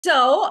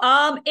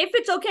If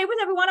it's okay with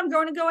everyone, I'm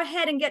going to go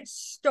ahead and get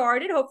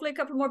started. Hopefully a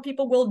couple more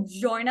people will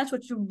join us,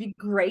 which would be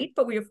great.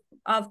 But we,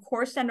 of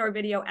course, send our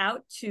video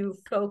out to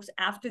folks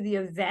after the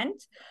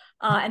event.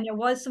 And there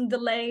was some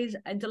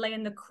a delay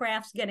in the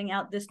crafts getting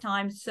out this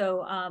time.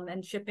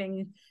 And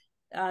shipping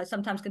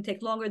sometimes can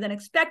take longer than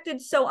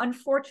expected. So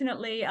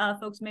unfortunately,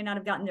 folks may not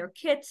have gotten their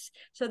kits.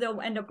 So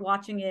they'll end up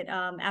watching it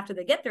after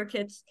they get their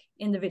kits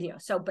in the video.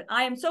 But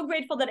I am so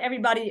grateful that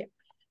everybody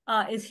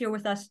is here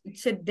with us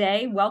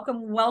today.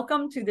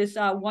 Welcome to this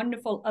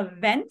wonderful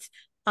event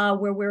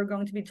where we're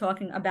going to be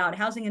talking about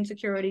housing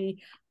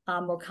insecurity,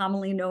 more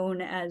commonly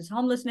known as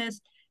homelessness.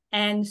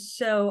 And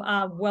so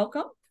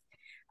welcome.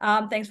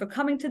 Thanks for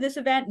coming to this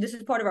event. This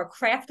is part of our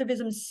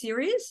Craftivism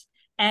series.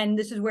 And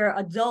this is where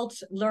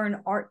adults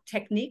learn art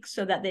techniques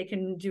so that they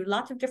can do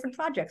lots of different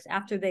projects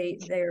after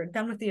they're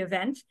done with the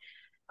event.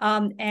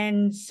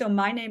 And so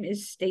my name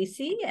is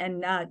Stacy,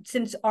 and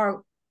since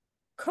our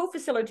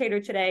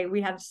co-facilitator today,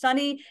 we have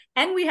Sonni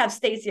and we have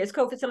Stacy as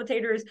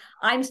co-facilitators.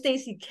 I'm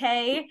Stacy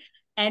K,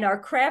 and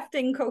our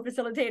crafting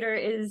co-facilitator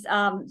is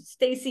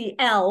Stacy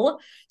L.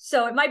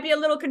 So it might be a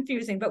little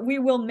confusing, but we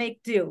will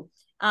make do.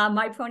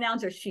 My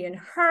pronouns are she and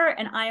her,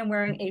 and I am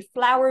wearing a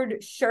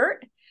flowered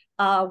shirt.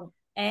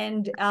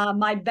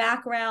 My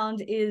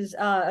background is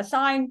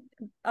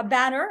a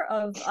banner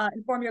of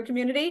Inform Your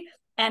Community,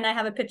 and I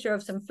have a picture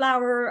of some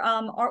flower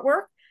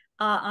artwork.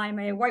 I'm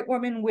a white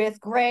woman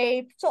with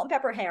gray salt and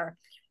pepper hair.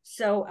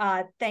 So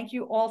thank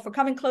you all for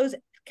coming. Closed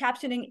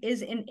captioning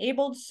is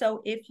enabled.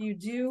 So if you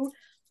do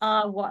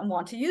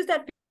want to use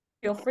that,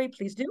 feel free,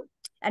 please do.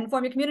 And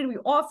Inform Your Community, we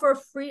offer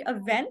free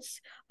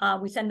events.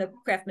 We send the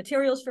craft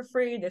materials for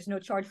free. There's no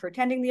charge for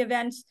attending the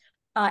events.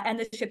 And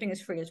the shipping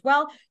is free as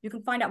well. You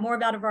can find out more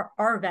about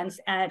our events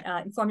at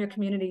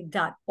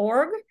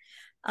informyourcommunity.org.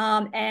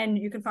 And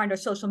you can find our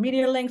social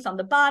media links on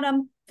the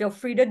bottom. Feel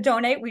free to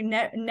donate. We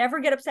never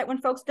get upset when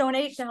folks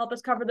donate to help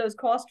us cover those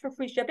costs for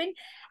free shipping.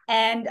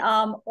 And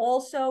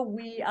also,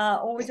 we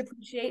always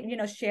appreciate,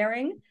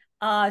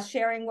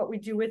 sharing what we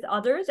do with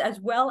others, as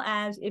well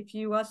as if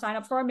you sign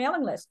up for our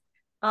mailing list,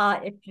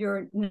 if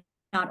you're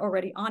not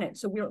already on it.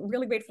 So we're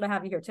really grateful to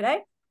have you here today.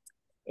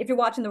 If you're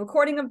watching the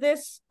recording of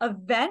this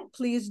event,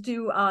 please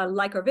do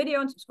like our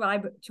video and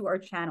subscribe to our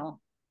channel.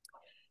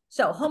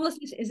 So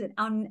homelessness is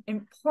an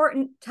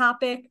important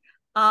topic,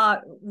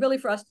 really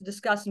for us to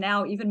discuss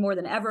now, even more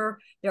than ever.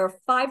 There are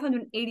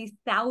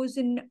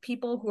 580,000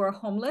 people who are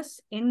homeless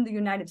in the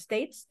United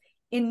States.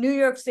 In New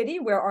York City,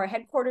 where our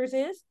headquarters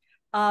is,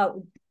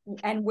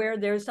 and where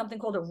there's something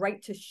called a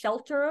right to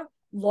shelter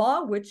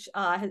law, which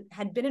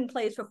had been in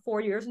place for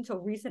 4 years until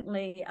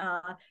recently.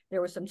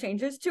 There were some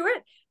changes to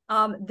it.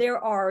 There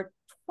are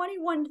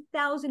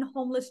 21,000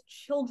 homeless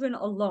children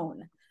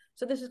alone.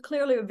 So this is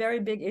clearly a very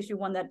big issue,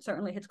 one that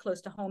certainly hits close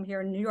to home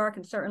here in New York,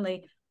 and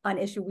certainly an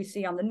issue we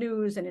see on the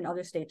news and in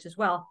other states as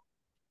well,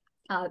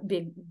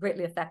 being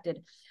greatly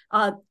affected.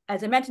 As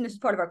I mentioned, this is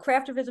part of our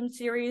Craftivism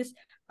series.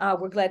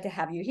 We're glad to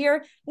have you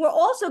here. We're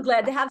also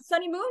glad to have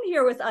Sonni Mun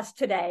here with us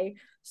today.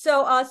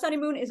 So Sonni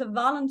Mun is a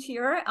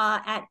volunteer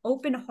at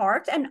Open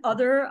Heart and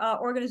other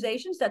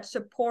organizations that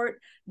support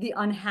the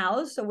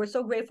unhoused. So we're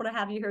so grateful to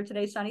have you here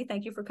today, Sonni.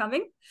 Thank you for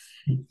coming.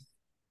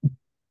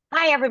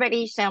 Hi,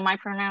 everybody. So my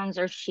pronouns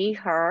are she,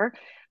 her.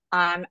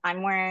 I'm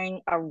wearing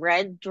a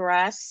red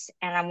dress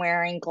and I'm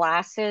wearing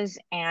glasses,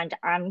 and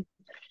I'm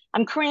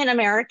Korean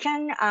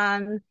American.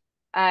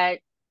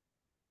 But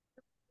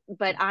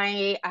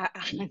I I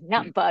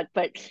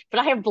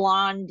have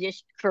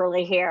blondish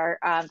curly hair,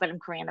 but I'm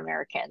Korean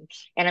American,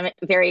 and I'm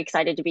very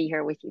excited to be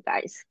here with you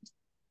guys.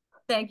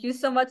 Thank you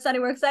so much, Sonni.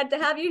 We're excited to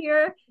have you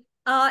here.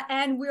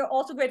 And we're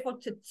also grateful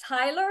to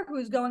Tyler,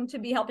 who's going to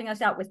be helping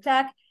us out with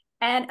tech.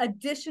 And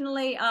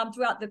additionally,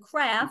 throughout the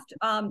craft,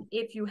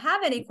 if you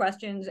have any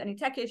questions, any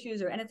tech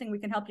issues, or anything we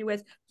can help you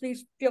with,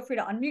 please feel free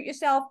to unmute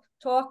yourself,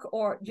 talk,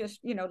 or just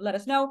let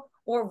us know,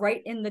 or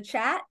write in the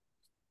chat.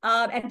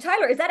 And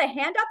Tyler, is that a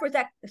hand up or is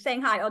that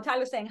saying hi? Oh,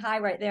 Tyler's saying hi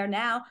right there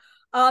now.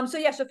 So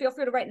feel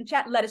free to write in the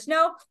chat and let us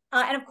know.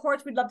 And of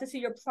course, we'd love to see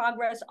your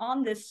progress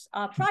on this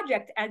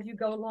project as you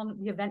go along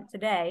the event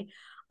today.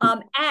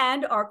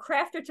 And our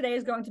crafter today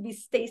is going to be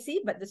Stacy,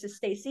 but this is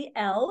Stacy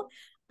L.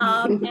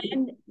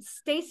 And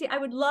Stacy, I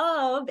would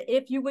love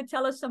if you would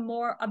tell us some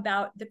more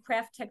about the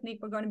craft technique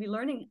we're going to be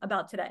learning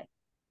about today.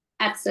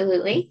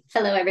 Absolutely.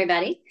 Hello,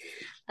 everybody.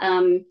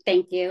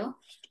 Thank you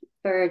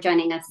for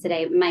joining us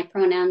today. My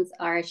pronouns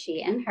are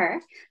she and her.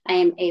 I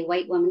am a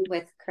white woman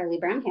with curly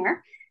brown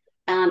hair.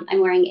 I'm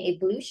wearing a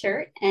blue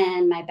shirt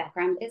and my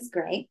background is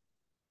gray.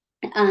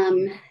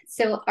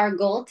 So our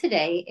goal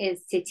today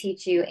is to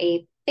teach you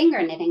a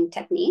finger knitting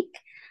technique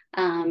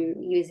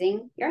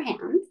using your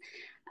hands.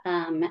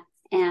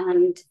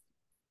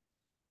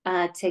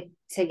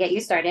 To get you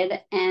started,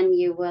 and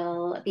you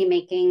will be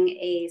making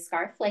a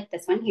scarf like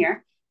this one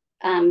here.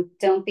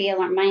 Don't be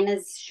alarmed. Mine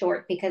is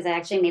short because I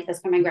actually made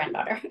this for my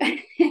granddaughter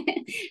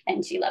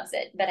and she loves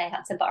it, but I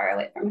had to borrow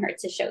it from her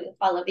to show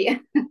all of you.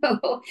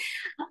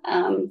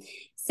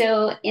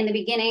 So in the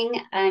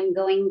beginning, I'm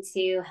going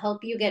to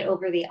help you get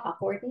over the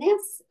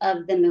awkwardness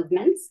of the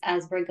movements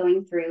as we're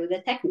going through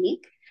the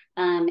technique.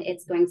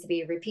 It's going to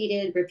be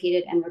repeated,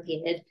 repeated, and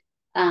repeated,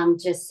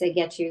 just to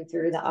get you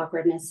through the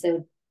awkwardness.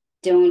 So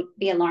don't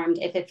be alarmed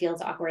if it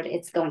feels awkward.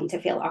 It's going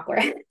to feel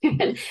awkward,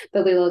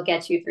 but we will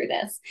get you through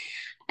this.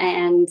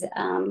 And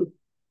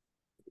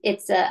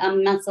it's a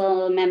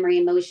muscle memory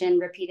motion,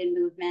 repeated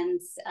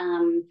movements.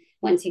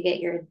 Once you get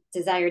your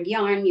desired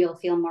yarn, you'll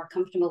feel more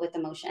comfortable with the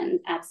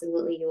motion.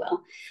 Absolutely, you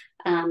will.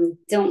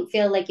 Don't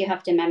feel like you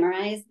have to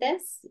memorize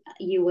this.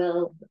 You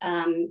will,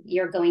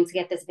 you're going to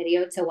get this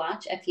video to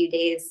watch a few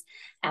days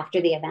after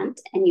the event,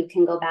 and you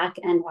can go back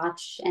and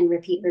watch and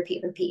repeat,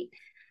 repeat, repeat.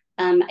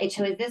 I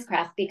chose this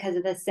craft because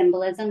of the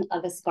symbolism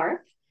of a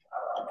scarf.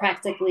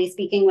 Practically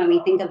speaking, when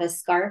we think of a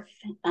scarf,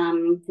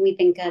 we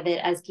think of it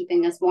as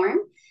keeping us warm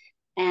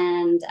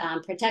and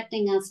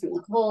protecting us from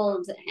the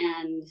cold,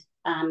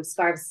 and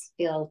scarves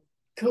feel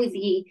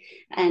cozy.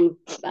 And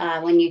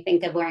when you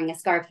think of wearing a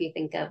scarf, you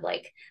think of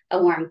like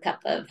a warm cup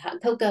of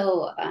hot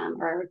cocoa,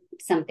 or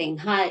something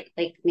hot,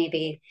 like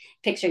maybe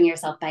picturing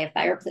yourself by a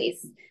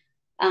fireplace.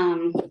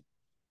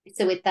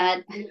 So with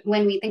that,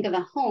 when we think of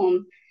a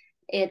home,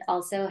 it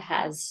also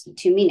has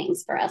two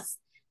meanings for us: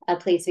 a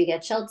place we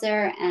get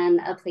shelter and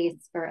a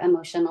place for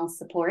emotional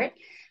support.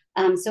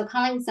 So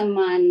calling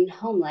someone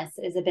homeless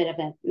is a bit of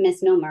a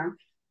misnomer.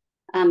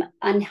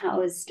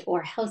 Unhoused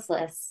or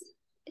houseless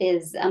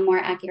is a more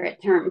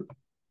accurate term,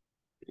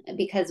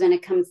 because when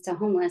it comes to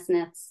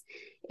homelessness,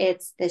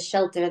 it's the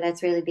shelter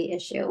that's really the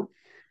issue.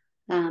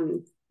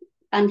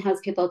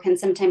 Unhoused people can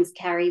sometimes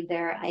carry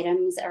their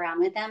items around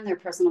with them, their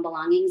personal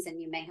belongings,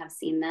 and you may have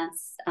seen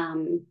this.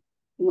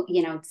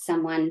 You know,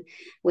 someone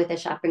with a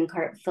shopping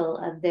cart full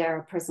of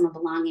their personal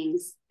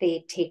belongings,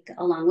 they take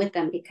along with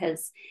them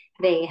because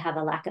they have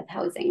a lack of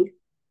housing.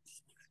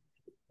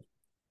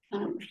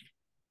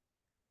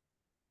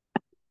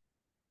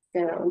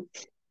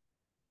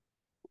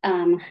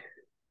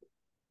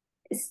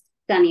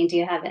 Sonni, do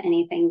you have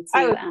anything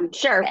to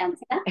sure. add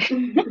to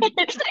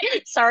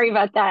that? Sorry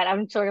about that.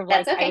 I'm sort of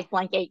That's like okay. ice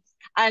blanket.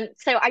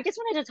 So I just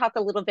wanted to talk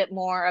a little bit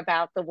more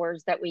about the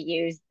words that we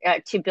use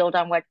to build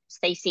on what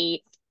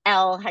Stacy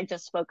L had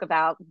just spoke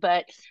about.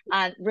 But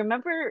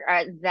remember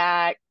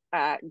that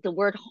the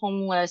word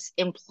homeless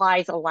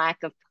implies a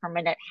lack of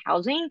permanent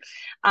housing,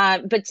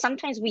 but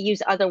sometimes we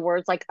use other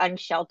words like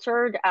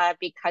unsheltered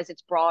because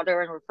it's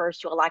broader and refers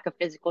to a lack of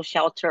physical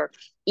shelter,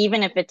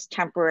 even if it's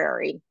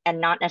temporary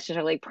and not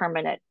necessarily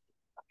permanent.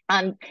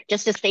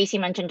 Just as Stacy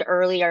mentioned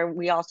earlier,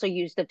 we also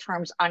use the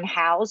terms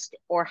unhoused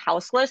or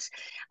houseless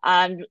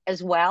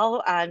as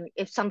well.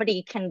 If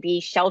somebody can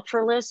be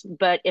shelterless,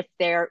 but if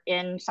they're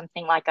in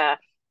something like a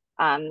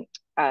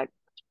a,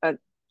 a,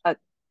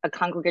 a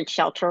congregate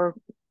shelter,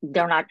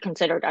 they're not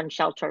considered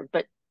unsheltered.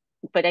 But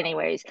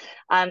anyways,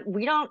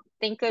 we don't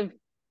think of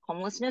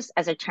homelessness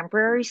as a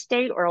temporary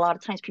state, or a lot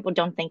of times people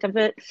don't think of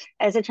it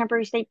as a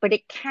temporary state, but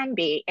it can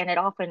be, and it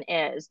often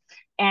is.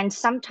 And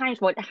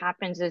sometimes what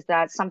happens is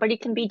that somebody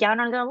can be down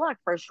on their luck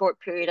for a short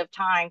period of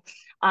time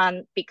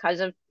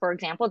because of, for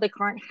example, the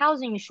current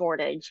housing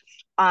shortage,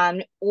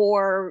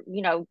 or,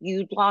 you know,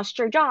 you lost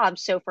your job.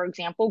 So, for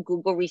example,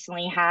 Google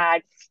recently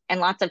had, and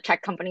lots of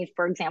tech companies,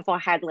 for example,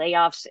 had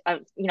layoffs of,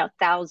 you know,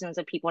 thousands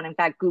of people. And in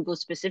fact, Google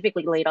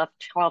specifically laid off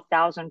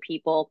 12,000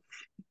 people.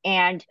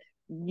 And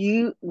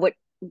what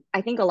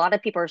I think a lot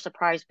of people are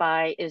surprised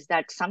by is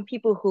that some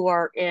people who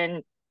are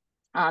in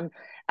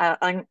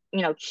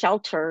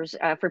shelters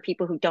for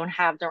people who don't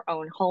have their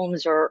own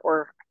homes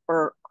or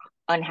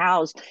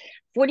unhoused,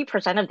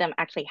 40% of them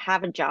actually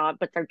have a job,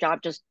 but their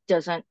job just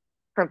doesn't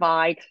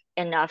provide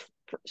enough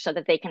so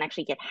that they can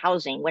actually get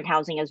housing, when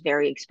housing is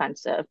very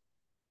expensive.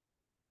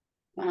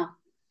 Wow,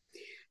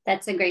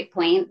 that's a great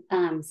point,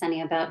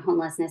 Sonni, about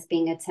homelessness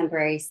being a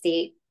temporary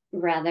state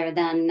rather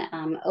than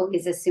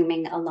always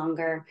assuming a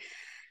longer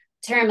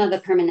term of a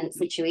permanent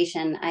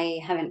situation. I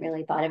haven't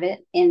really thought of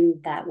it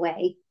in that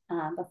way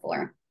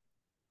before.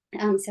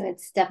 So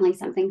it's definitely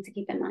something to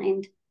keep in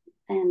mind.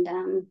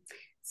 And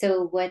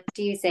so what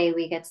do you say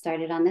we get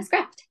started on this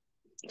craft?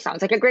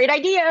 Sounds like a great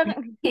idea.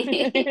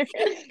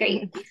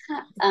 Great.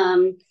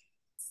 Some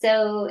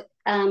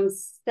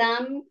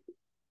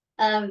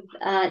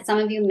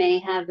of you may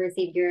have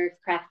received your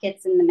craft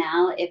kits in the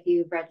mail if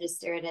you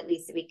registered at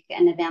least a week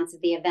in advance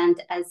of the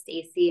event, as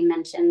Stacy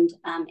mentioned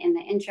in the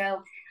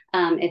intro.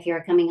 If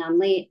you're coming on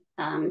late,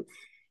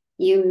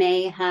 you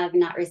may have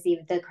not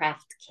received the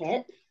craft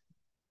kit,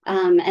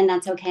 and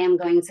that's okay. I'm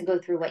going to go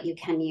through what you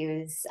can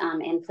use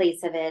in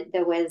place of it.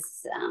 There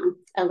was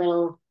a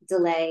little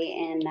delay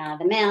in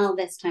the mail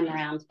this time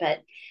around,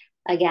 but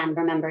again,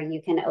 remember,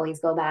 you can always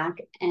go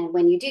back, and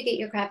when you do get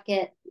your craft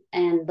kit,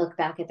 and look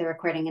back at the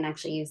recording and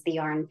actually use the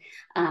yarn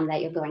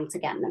that you're going to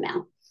get in the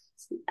mail.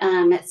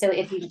 So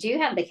if you do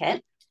have the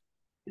kit,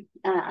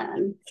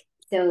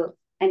 so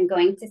I'm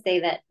going to say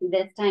that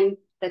this time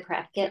the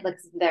craft kit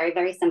looks very,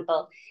 very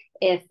simple.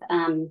 If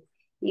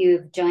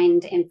you've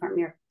joined Inform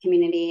Your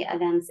Community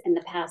events in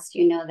the past,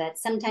 you know that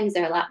sometimes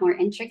they're a lot more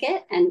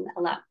intricate and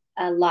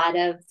a lot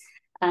of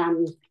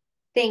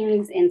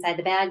things inside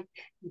the bag.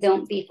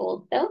 Don't be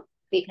fooled though,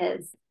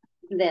 because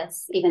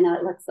this, even though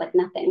it looks like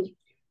nothing,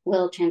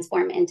 will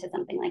transform into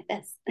something like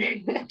this.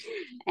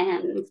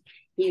 And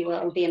you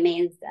will be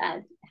amazed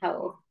at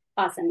how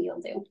awesome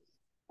you'll do.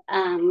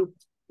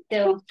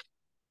 So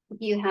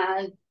you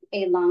have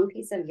a long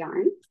piece of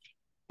yarn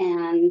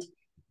and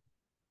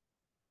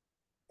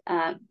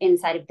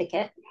inside of the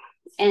kit.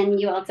 And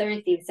you also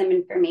receive some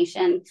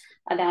information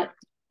about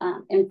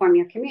Inform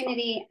Your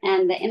Community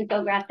and the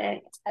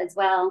infographic as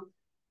well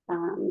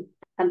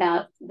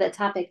about the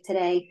topic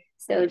today.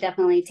 So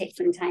definitely take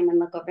some time and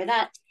look over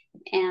that,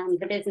 and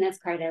the business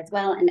card as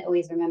well. And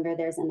always remember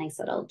there's a nice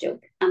little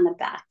joke on the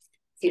back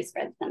to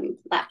spread some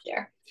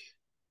laughter.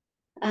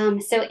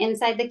 So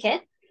inside the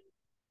kit,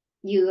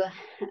 you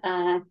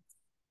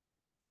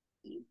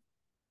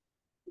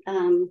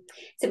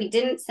so we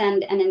didn't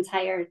send an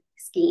entire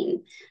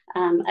skein.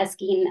 A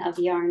skein of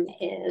yarn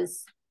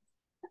is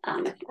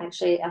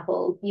actually a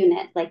whole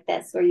unit like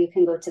this, where you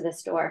can go to the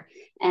store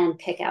and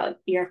pick out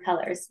your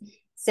colors.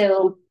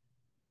 So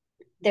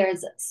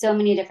there's so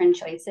many different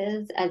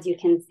choices, as you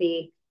can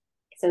see.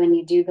 So when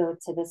you do go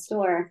to the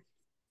store,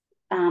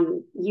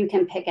 you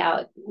can pick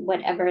out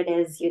whatever it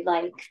is you'd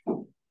like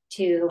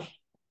to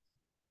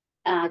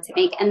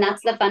make. And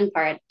that's the fun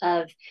part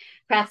of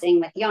crafting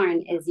with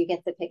yarn, is you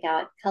get to pick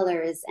out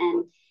colors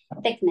and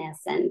thickness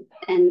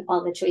and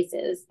all the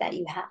choices that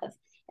you have.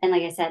 And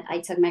like I said, I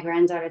took my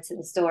granddaughter to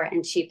the store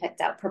and she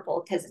picked out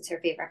purple because it's her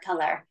favorite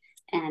color.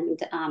 And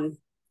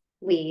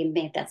we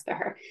made this for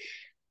her.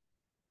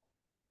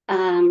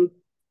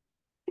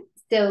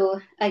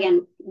 So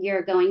again,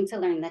 you're going to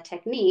learn the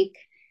technique.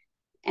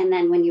 And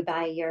then when you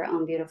buy your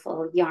own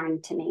beautiful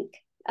yarn to make,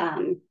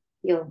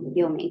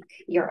 you'll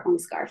make your own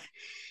scarf.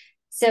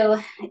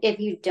 So if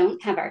you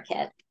don't have our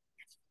kit,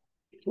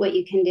 what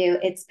you can do,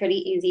 it's pretty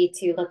easy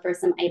to look for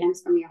some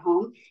items from your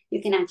home.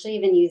 You can actually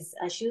even use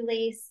a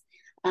shoelace.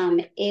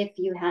 If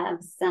you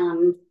have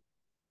some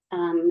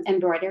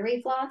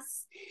embroidery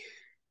floss,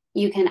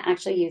 you can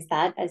actually use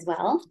that as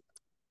well.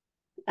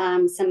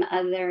 Some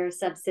other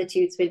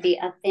substitutes would be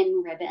a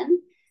thin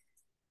ribbon.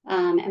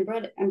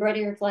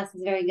 Embroidery floss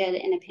is very good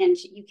in a pinch.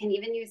 You can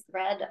even use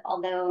thread,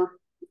 although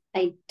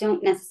I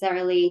don't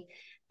necessarily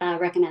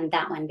recommend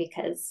that one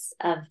because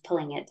of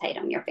pulling it tight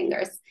on your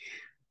fingers.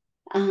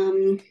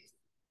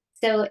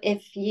 So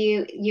if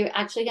you're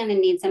actually going to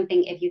need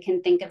something, if you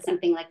can think of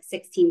something like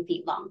 16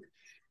 feet long,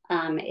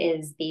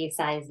 is the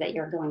size that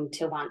you're going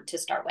to want to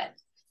start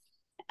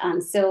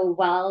with. So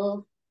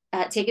while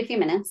take a few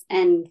minutes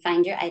and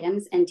find your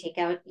items and take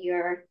out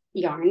your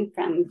yarn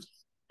from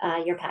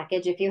your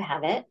package if you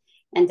have it,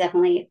 and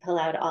definitely pull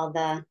out all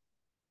the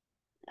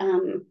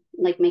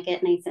like make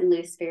it nice and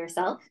loose for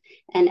yourself,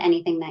 and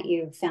anything that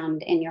you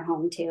found in your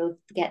home to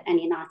get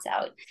any knots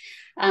out.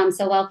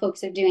 So while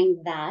folks are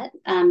doing that,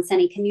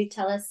 Sonni, can you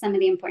tell us some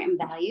of the important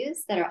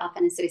values that are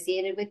often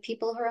associated with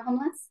people who are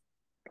homeless?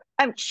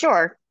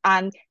 Sure.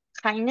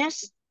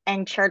 Kindness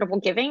and charitable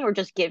giving, or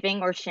just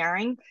giving or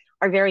sharing,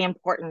 are very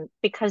important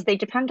because they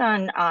depend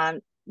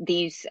on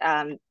these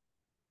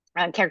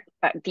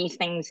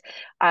things,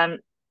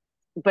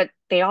 but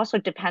they also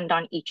depend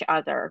on each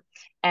other.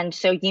 And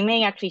so you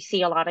may actually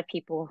see a lot of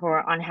people who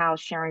are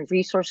unhoused sharing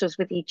resources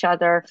with each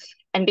other.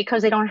 And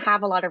because they don't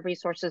have a lot of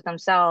resources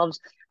themselves,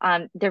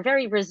 they're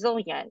very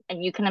resilient.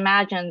 And you can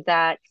imagine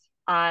that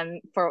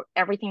for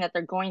everything that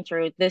they're going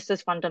through, this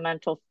is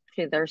fundamental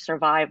to their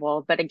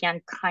survival. But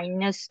again,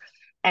 kindness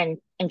and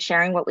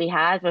sharing what we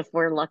have, if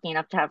we're lucky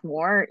enough to have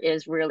more,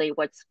 is really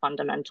what's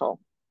fundamental.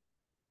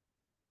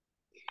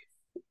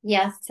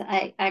 Yes,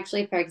 I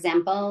actually, for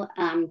example,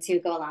 to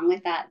go along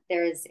with that,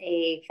 there's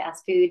a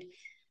fast food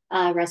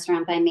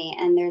restaurant by me,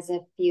 and there's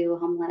a few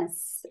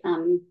homeless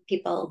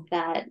people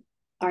that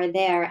are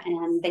there,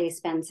 and they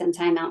spend some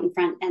time out in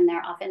front, and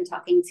they're often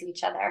talking to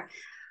each other.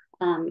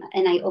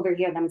 And I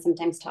overhear them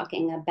sometimes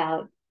talking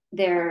about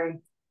their,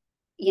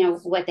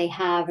 what they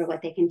have or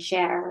what they can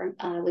share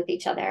with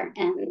each other.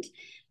 And,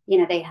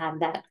 they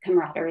have that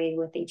camaraderie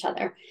with each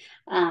other.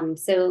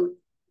 So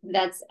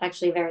that's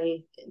actually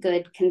very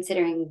good,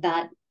 considering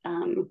that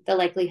the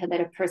likelihood that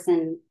a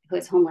person who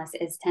is homeless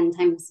is 10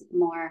 times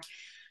more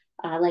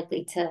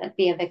likely to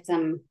be a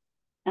victim,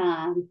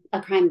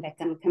 a crime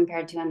victim,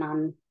 compared to a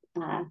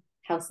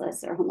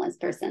non-houseless or homeless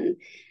person.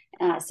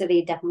 So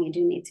they definitely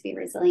do need to be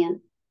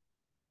resilient.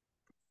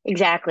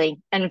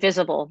 Exactly. And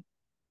visible.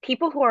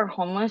 People who are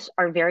homeless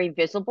are very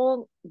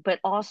visible, but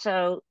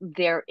also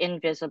they're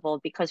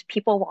invisible because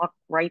people walk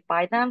right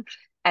by them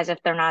as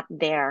if they're not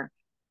there.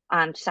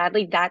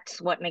 Sadly,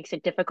 that's what makes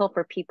it difficult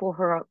for people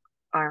who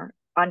are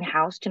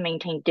unhoused to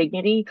maintain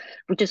dignity,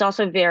 which is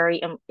also a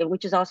very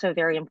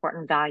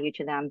important value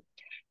to them.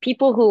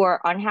 People who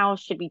are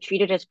unhoused should be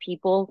treated as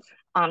people,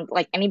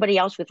 like anybody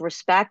else, with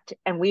respect,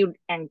 and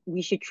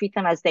we should treat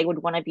them as they would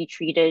want to be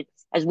treated,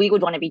 as we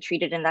would want to be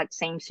treated in that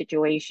same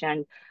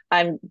situation.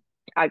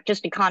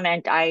 Just a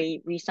comment,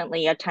 I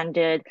recently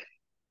attended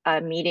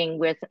a meeting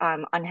with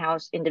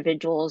unhoused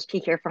individuals to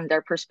hear from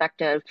their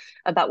perspective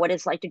about what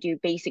it's like to do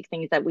basic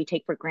things that we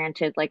take for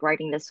granted, like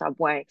riding the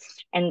subway.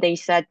 And they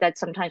said that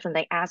sometimes when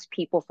they ask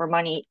people for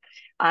money,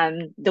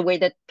 the way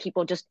that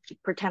people just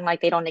pretend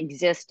like they don't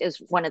exist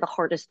is one of the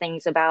hardest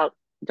things about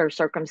their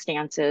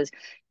circumstances.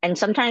 And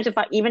sometimes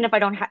even if I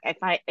don't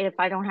if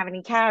I don't have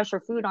any cash or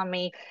food on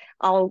me,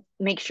 I'll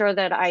make sure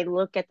that I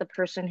look at the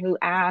person who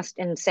asked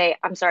and say,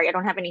 I'm sorry, I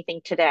don't have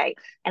anything today.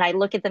 And I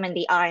look at them in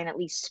the eye and at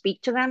least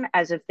speak to them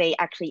as if they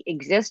actually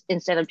exist,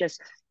 instead of just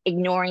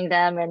ignoring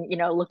them and,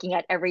 looking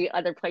at every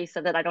other place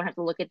so that I don't have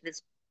to look at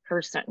this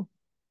person.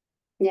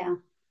 Yeah.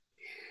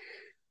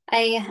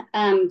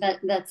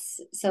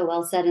 That's so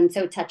well said and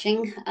so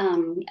touching.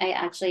 I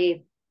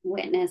actually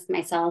witnessed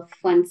myself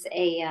once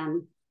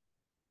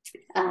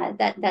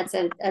that's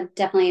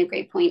definitely a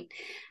great point.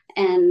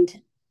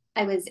 And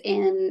I was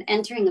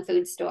entering a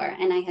food store,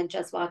 and I had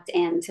just walked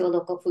into a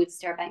local food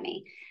store by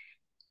me.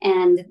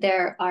 And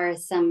there are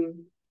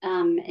some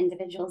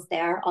individuals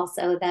there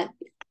also that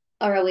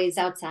are always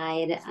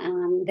outside.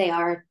 They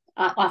are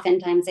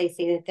oftentimes I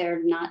see that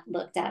they're not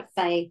looked at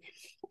by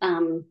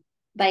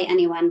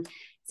anyone.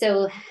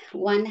 So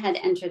one had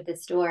entered the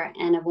store,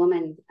 and a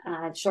woman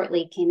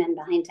shortly came in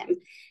behind him,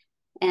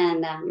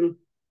 and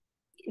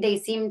they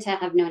seemed to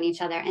have known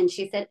each other. And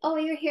she said, "Oh,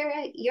 you're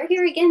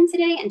here again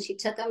today." And she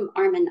took him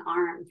arm in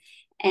arm,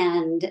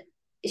 and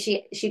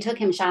she took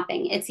him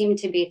shopping. It seemed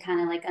to be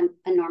kind of like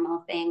a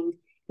normal thing,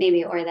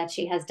 maybe, or that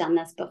she has done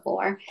this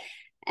before.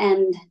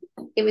 And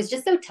it was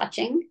just so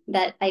touching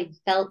that I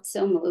felt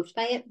so moved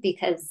by it,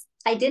 because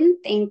I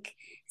didn't think,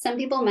 some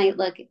people might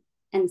look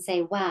and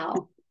say,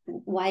 wow,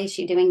 why is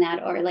she doing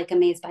that? Or like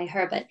amazed by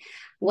her. But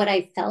what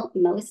I felt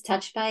most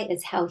touched by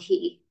is how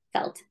he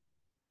felt,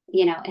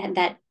 and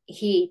that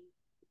he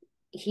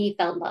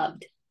felt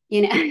loved,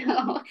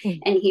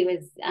 and he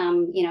was,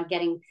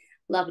 getting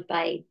loved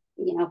by,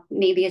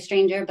 maybe a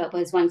stranger, but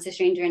was once a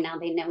stranger, and now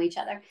they know each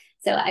other.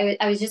 So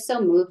I was just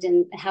so moved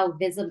in how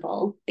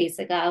visible,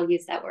 basically, I'll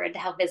use that word,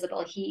 how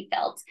visible he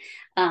felt,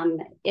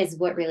 is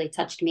what really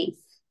touched me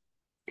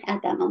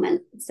at that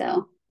moment.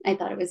 So I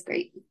thought it was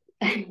great.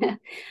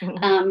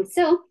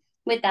 So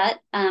with that,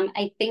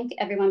 I think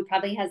everyone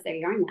probably has their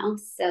yarn now.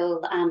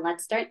 So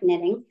let's start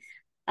knitting.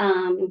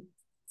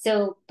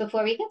 So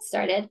before we get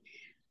started,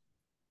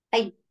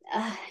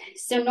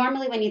 so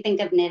normally when you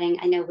think of knitting,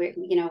 I know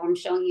I'm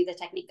showing you the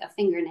technique of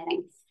finger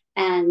knitting,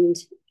 and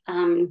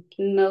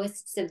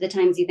most of the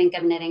times you think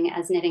of knitting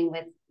as knitting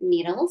with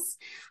needles.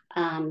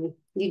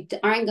 You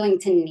aren't going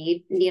to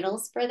need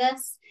needles for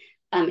this.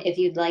 If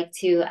you'd like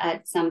to,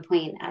 at some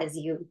point as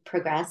you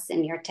progress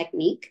in your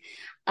technique,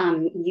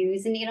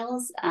 use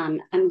needles.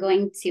 I'm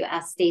going to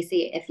ask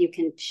Stacy if you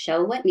can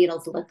show what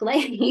needles look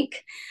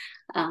like,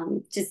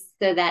 just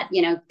so that,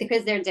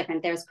 because they're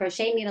different. There's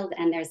crochet needles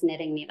and there's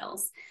knitting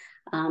needles,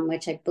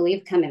 which I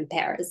believe come in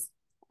pairs.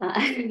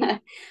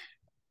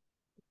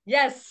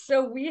 Yes,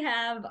 so we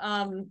have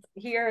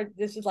here,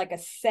 this is like a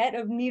set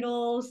of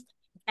needles,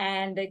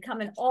 and they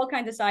come in all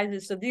kinds of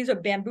sizes. So these are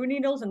bamboo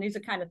needles, and these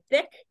are kind of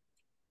thick.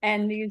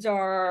 And these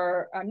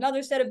are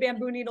another set of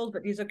bamboo needles,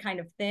 but these are kind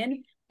of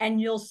thin. And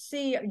you'll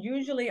see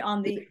usually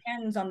on the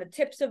ends, on the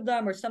tips of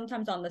them, or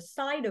sometimes on the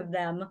side of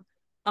them,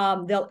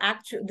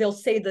 they'll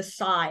say the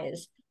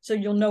size. So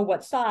you'll know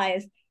what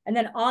size. And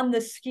then on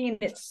the skein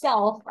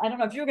itself, I don't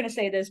know if you're going to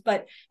say this,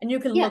 and you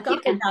can look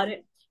up about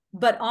it,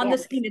 but on the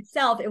skein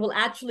itself, it will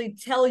actually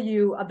tell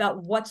you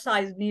about what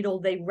size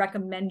needle they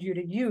recommend you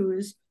to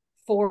use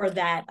for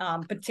that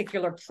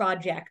particular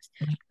project.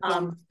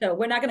 So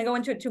we're not going to go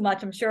into it too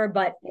much, I'm sure,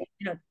 but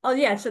oh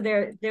yeah, so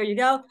there you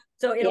go.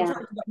 So it'll tell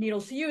you what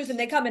needles to use, and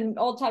they come in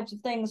all types of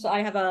things. So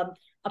I have a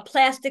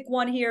plastic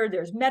one here,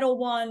 there's metal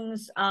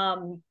ones,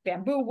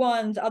 bamboo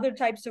ones, other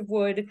types of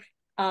wood,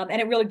 and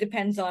it really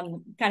depends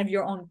on kind of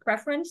your own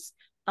preference.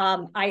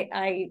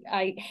 I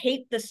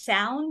hate the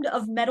sound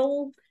of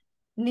metal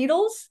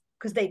needles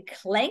because they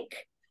clank,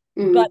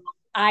 but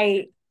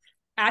I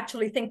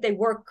actually think they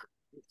work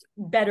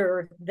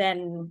better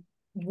than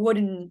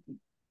wooden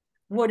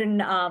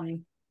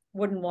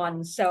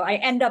ones. So I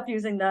end up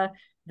using the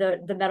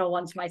metal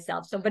ones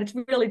myself. So, but it's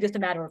really just a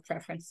matter of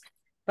preference.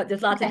 But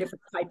there's lots of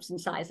different types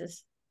and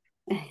sizes.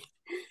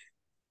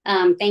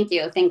 Thank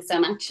you. Thanks so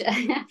much.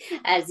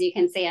 As you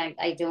can see,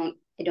 I don't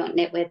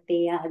knit with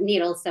the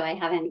needles, so I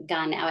haven't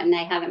gone out, and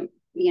I haven't,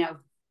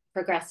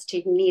 progressed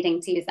to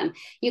needing to use them.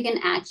 You can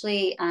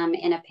actually,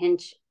 in a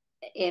pinch,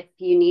 if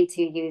you need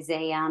to, use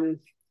a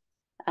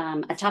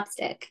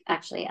chopstick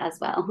actually as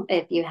well,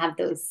 if you have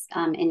those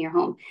in your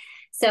home.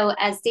 So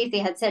as Stacey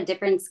had said,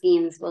 different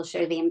skeins will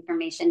show the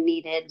information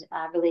needed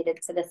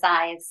related to the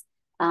size,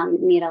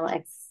 needle,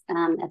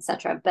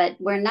 etc. But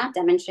we're not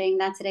demonstrating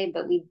that today,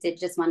 but we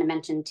did just want to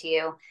mention to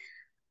you,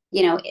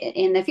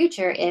 in the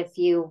future, if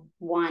you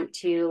want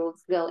to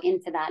go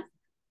into that,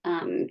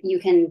 you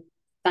can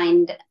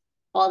find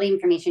all the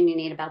information you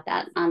need about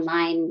that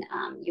online.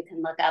 You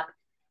can look up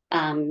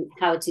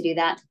how to do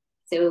that.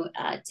 So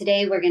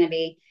today we're going to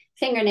be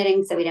finger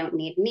knitting, so we don't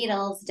need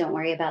needles. Don't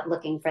worry about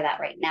looking for that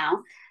right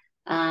now.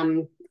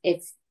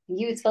 It's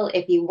useful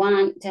if you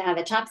want to have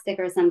a chopstick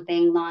or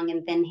something long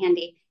and thin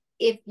handy,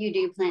 if you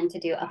do plan to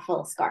do a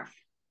full scarf.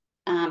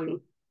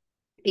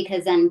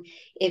 Because then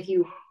if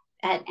you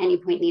at any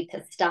point need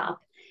to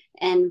stop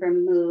and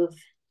remove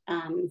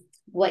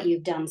what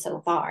you've done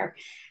so far,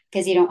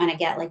 because you don't want to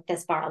get like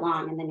this far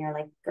along and then you're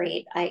like,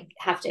 great, I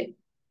have to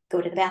go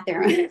to the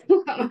bathroom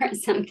or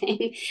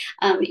something,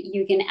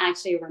 you can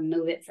actually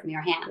remove it from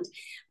your hand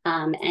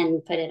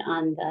and put it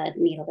on the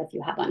needle if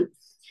you have one.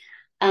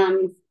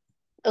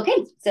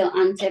 Okay, so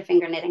on to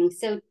finger knitting.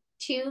 So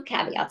 2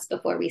 caveats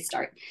before we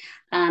start.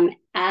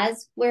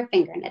 As we're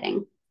finger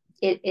knitting,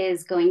 it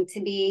is going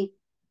to be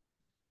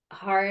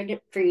hard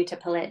for you to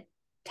pull it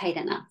tight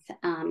enough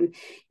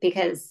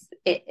because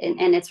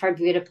it's hard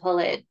for you to pull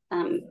it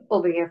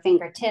over your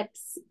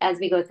fingertips. As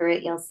we go through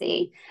it, you'll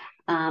see.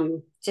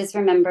 Just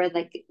remember,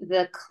 like,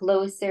 the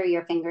closer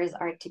your fingers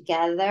are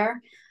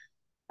together,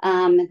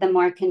 the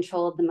more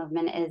controlled the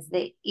movement is,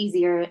 the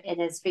easier it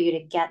is for you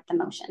to get the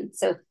motion.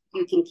 So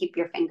you can keep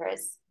your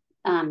fingers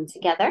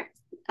together.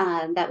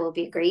 That will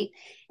be great.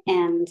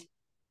 And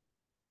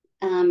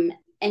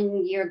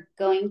you're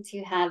going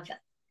to have,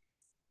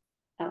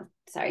 oh,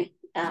 sorry.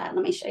 Let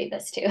me show you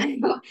this too.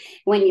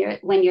 when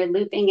you're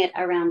looping it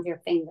around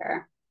your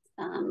finger,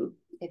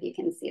 if you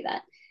can see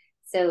that.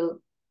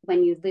 So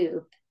when you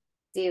loop,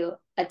 do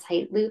a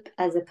tight loop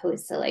as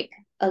opposed to like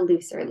a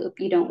looser loop.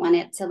 You don't want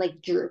it to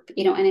like droop.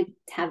 You don't want it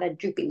to have a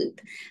droopy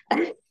loop.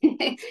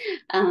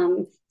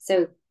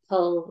 So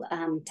pull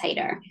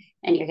tighter,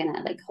 and you're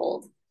gonna like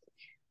hold.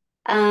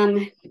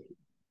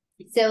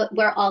 So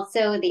we're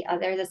also,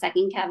 the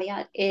second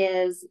caveat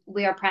is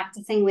we are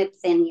practicing with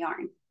thin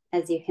yarn,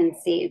 as you can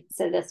see.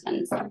 So this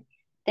one's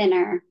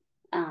thinner.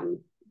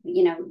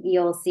 You know,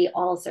 you'll see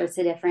all sorts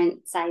of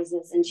different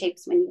sizes and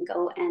shapes when you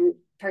go and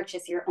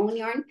purchase your own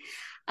yarn.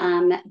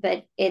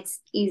 But it's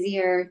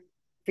easier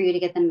for you to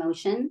get the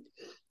motion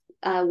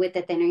with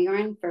the thinner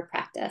yarn for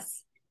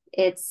practice.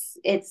 It's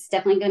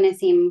definitely going to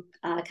seem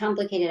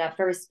complicated at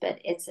first, but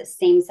it's the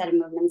same set of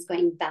movements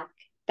going back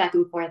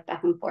and forth,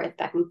 back and forth,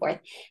 back and forth.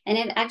 And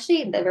it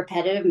actually, the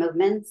repetitive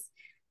movements,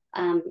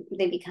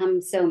 they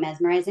become so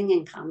mesmerizing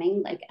and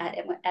calming. Like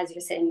as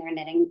you're sitting there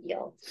knitting,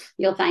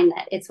 you'll find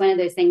that it's one of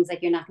those things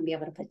like you're not gonna be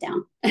able to put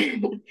down.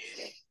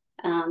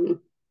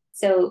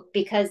 So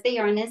because the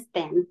yarn is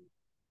thin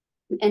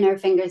and our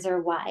fingers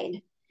are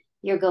wide,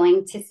 you're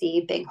going to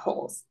see big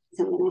holes.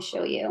 So I'm going to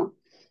show you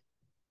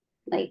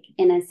like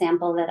in a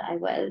sample that I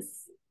was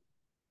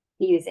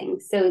using.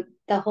 So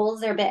the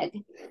holes are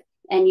big,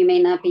 and you may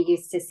not be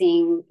used to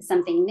seeing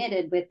something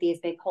knitted with these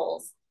big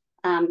holes.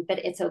 But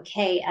it's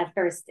okay at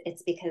first.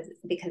 It's because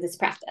it's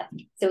practice.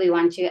 So we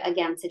want you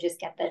again to just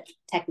get the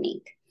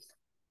technique.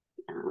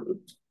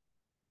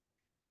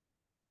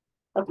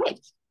 Okay,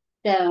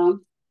 so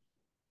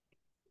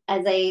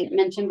as I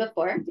mentioned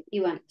before,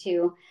 you want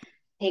to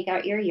take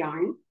out your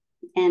yarn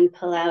and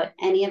pull out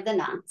any of the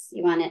knots.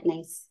 You want it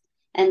nice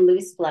and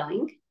loose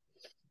flowing.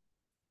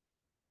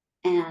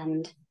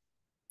 And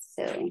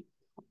so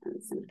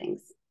some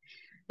things.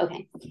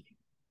 Okay,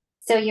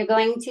 so you're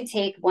going to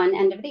take one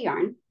end of the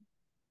yarn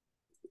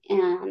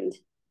and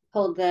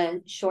hold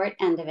the short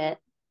end of it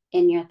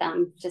in your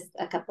thumb, just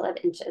a couple of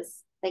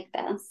inches like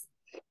this.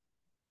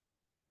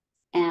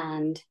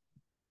 And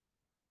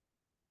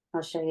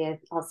I'll show you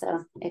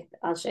also,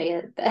 I'll show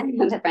you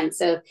the front.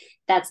 So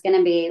that's going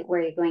to be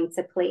where you're going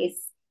to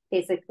place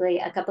basically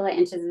a couple of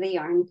inches of the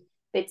yarn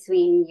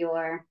between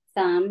your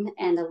thumb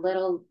and a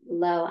little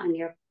low on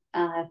your,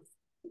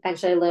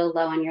 actually a little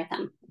low on your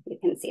thumb. You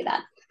can see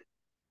that.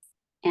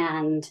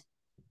 And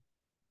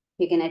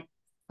you're going to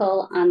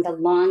pull on the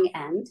long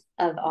end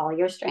of all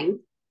your string,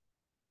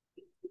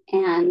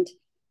 and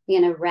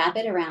you're going to wrap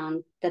it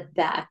around the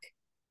back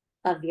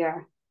of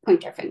your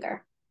pointer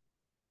finger,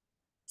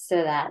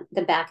 so that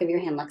the back of your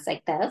hand looks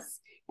like this.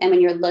 And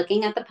when you're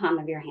looking at the palm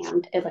of your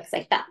hand, it looks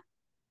like that.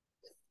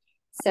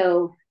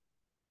 So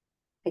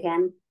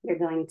again, you're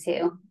going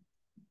to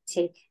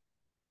take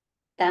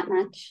that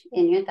much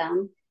in your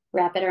thumb,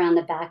 wrap it around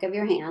the back of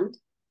your hand,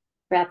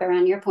 wrap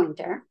around your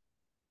pointer.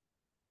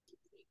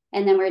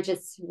 And then we're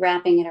just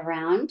wrapping it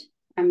around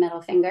our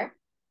middle finger,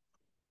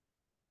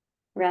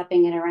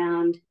 wrapping it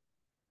around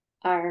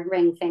our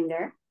ring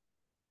finger,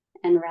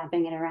 and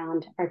wrapping it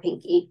around our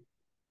pinky.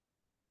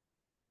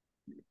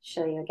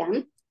 Show you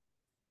again.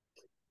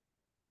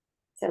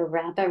 So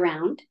wrap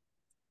around.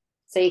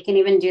 So you can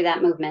even do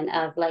that movement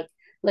of like,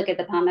 look at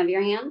the palm of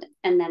your hand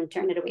and then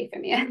turn it away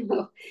from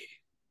you.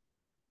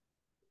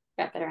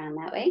 Wrap it around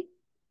that way.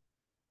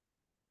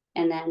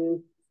 And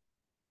then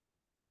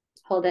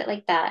hold it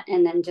like that.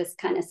 And then just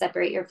kind of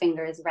separate your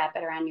fingers, wrap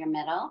it around your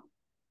middle.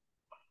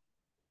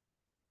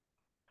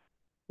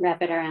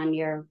 Wrap it around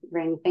your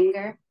ring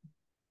finger.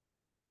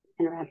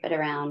 And wrap it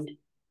around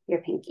your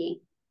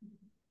pinky.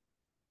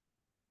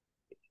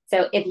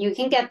 So if you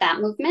can get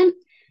that movement,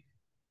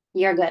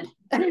 you're good.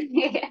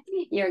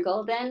 You're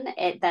golden.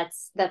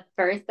 That's the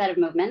first set of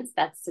movements.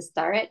 That's to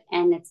start it.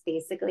 And it's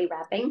basically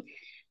wrapping.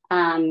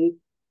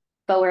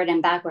 forward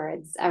and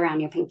backwards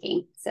around your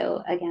pinky.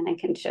 So again, I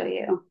can show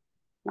you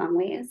long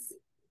ways.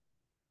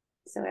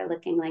 So we're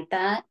looking like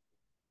that.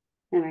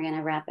 Then we're going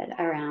to wrap it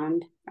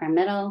around our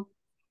middle,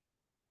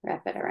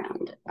 wrap it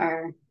around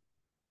our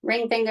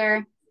ring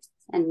finger,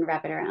 and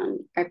wrap it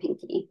around our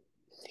pinky.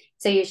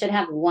 So you should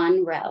have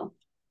one row.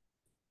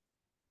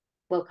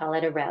 We'll call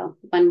it a row,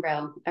 one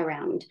row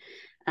around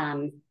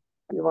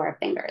your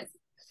fingers.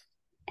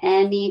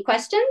 Any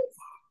questions?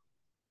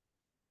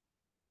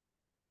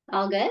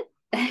 All good?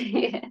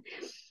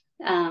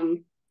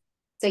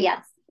 So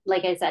yes,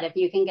 like I said, if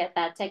you can get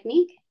that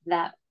technique,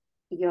 that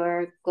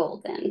you're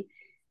golden.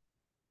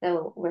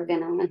 So we're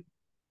gonna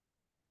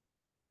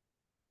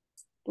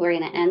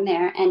end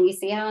there. And you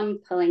see how I'm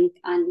pulling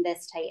on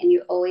this tight, and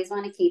you always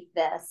want to keep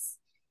this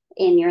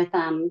in your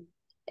thumb,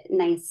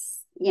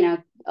 nice, you know,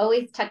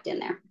 always tucked in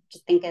there.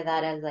 Just think of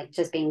that as like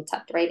just being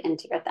tucked right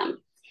into your thumb.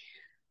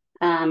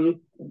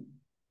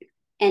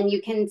 And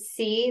you can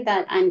see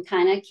that I'm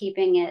kind of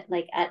keeping it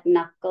like at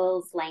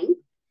knuckles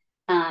length,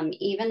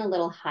 even a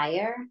little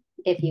higher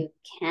if you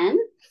can,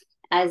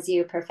 as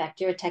you perfect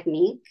your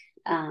technique.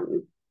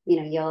 You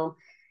know,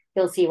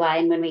 you'll see why.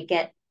 And when we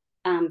get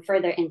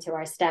further into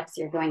our steps,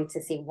 you're going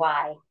to see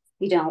why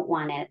you don't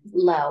want it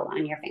low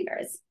on your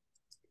fingers.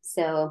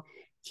 So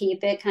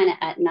keep it kind of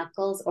at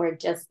knuckles or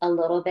just a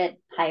little bit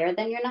higher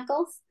than your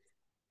knuckles,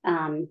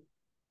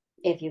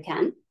 if you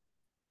can.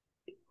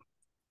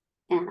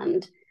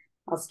 And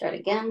I'll start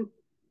again,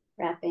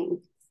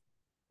 wrapping,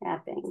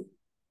 wrapping,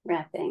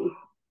 wrapping,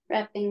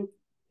 wrapping.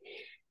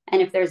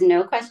 And if there's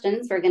no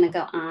questions, we're going to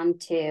go on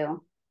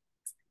to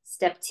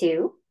step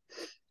 2,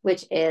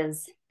 which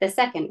is the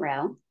second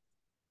row.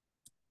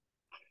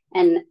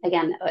 And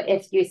again,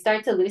 if you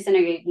start to loosen or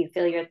you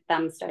feel your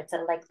thumb start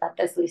to like let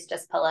this loose,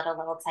 just pull it a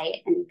little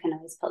tight, and you can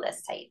always pull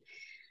this tight.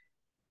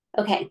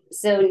 Okay,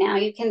 so now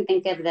you can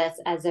think of this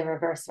as a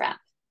reverse wrap.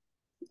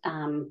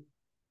 And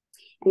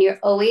you're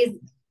always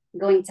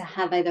going to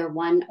have either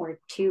 1 or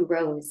 2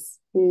 rows,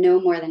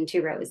 no more than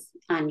 2 rows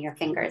on your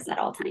fingers at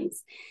all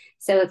times.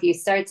 So if you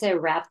start to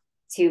wrap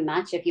too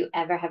much, if you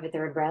ever have a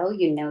 3rd row,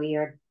 you know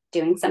you're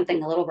doing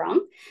something a little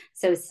wrong.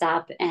 So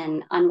stop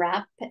and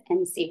unwrap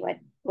and see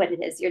what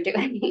it is you're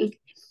doing.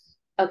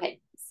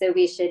 Okay, so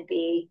we should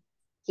be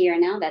here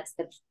now. That's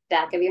the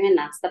back of your hand.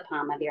 That's the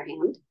palm of your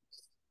hand.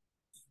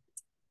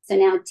 So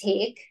now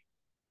take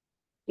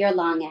your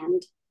long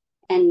end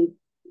and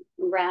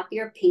wrap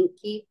your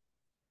pinky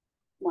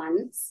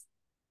once.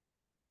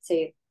 So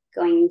you're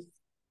going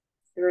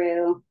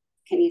through,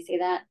 can you see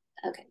that?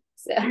 Okay,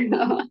 so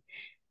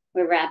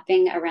we're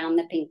wrapping around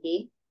the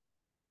pinky.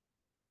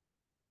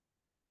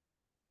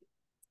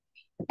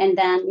 And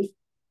then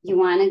you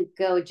want to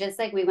go just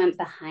like we went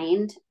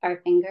behind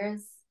our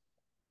fingers,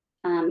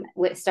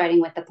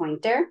 starting with the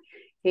pointer.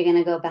 You're going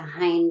to go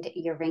behind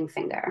your ring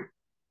finger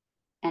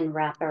and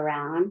wrap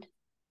around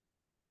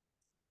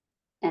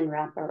and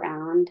wrap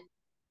around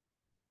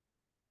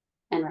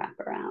and wrap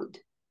around,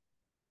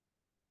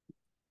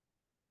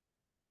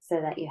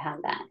 so that you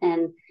have that.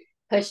 And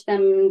push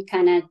them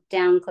kind of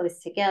down close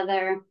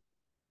together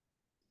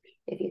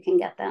if you can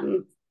get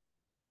them.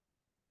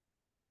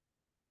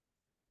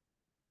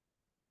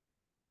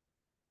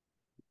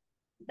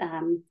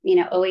 You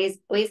know, always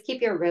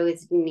keep your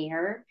rows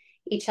near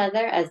each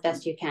other as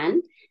best you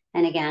can.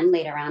 And again,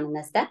 later on in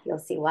this step, you'll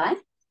see why.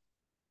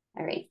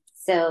 All right,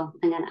 so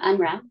I'm going to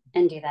unwrap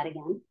and do that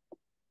again.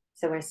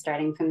 So we're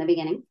starting from the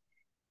beginning.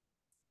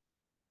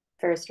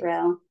 First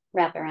row,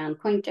 wrap around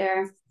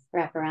pointer,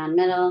 wrap around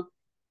middle,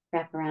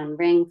 wrap around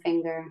ring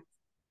finger,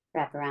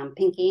 wrap around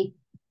pinky.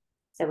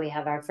 So we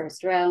have our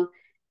first row.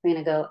 We're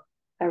going to go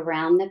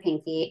around the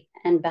pinky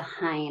and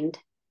behind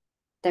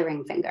the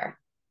ring finger.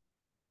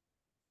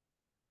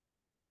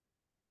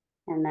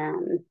 And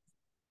then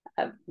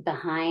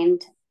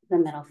behind the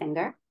middle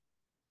finger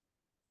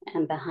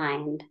and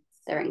behind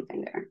the ring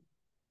finger.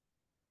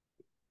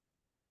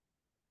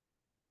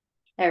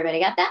 Everybody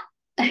got that?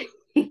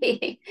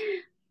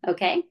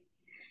 Okay.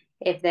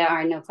 If there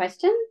are no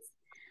questions,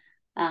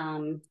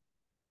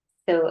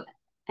 so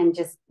I'm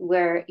just,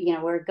 we're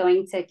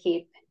going to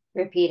keep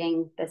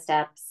repeating the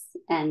steps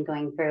and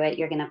going through it.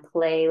 You're going to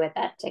play with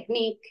that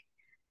technique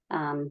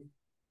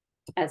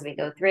as we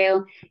go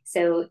through.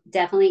 So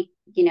definitely,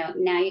 you know,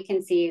 now you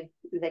can see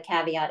the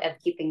caveat of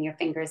keeping your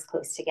fingers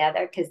close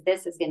together, because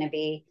this is going to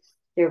be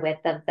your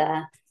width of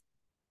the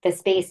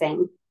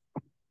spacing.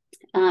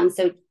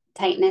 So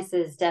tightness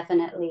is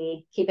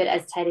definitely, keep it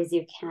as tight as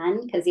you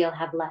can, because you'll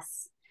have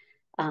less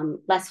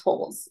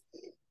holes.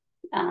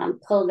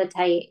 Pull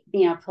the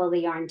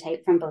yarn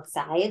tight from both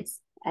sides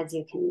as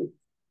you can,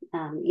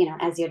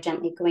 as you're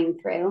gently going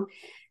through.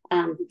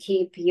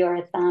 Keep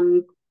your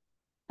thumb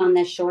on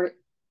the short,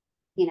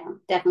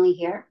 definitely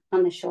here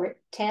on the short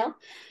tail.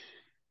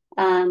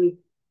 And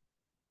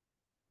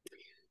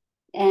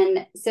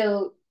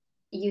so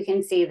you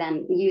can see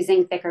then,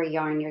 using thicker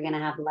yarn, you're going to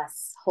have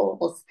less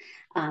holes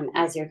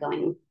as you're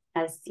going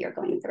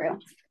through.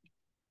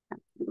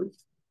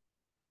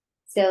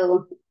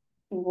 So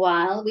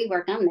while we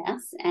work on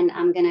this, and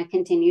I'm going to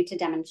continue to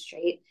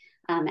demonstrate,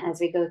 as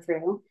we go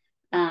through.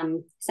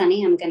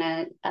 Sonni, I'm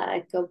gonna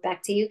go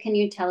back to you. Can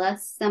you tell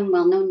us some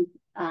well-known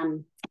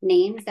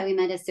names that we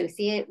might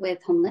associate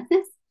with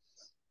homelessness?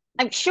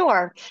 I'm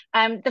sure.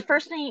 The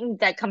first name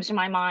that comes to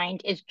my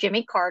mind is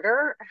Jimmy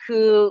Carter,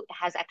 who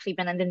has actually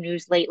been in the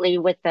news lately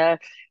with the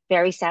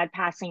very sad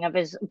passing of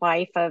his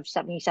wife of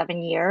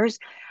 77 years.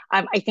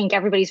 I think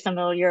everybody's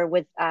familiar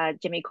with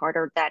Jimmy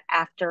Carter, that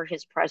after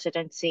his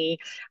presidency,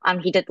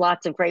 he did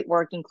lots of great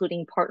work,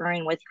 including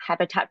partnering with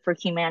Habitat for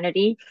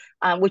Humanity,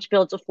 which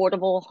builds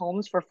affordable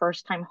homes for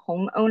first-time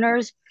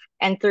homeowners.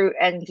 And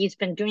he's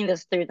been doing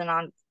this through the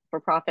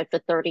non-for-profit for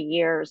 30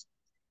 years.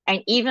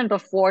 And even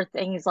before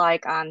things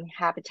like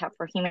Habitat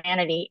for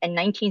Humanity in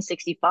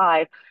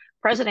 1965,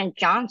 President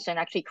Johnson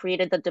actually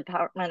created the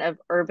Department of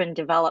Urban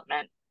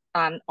Development,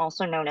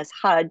 also known as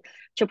HUD,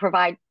 to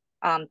provide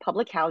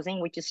public housing,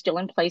 which is still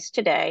in place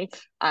today.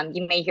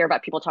 You may hear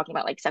about people talking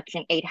about like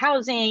Section 8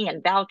 housing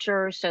and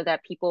vouchers so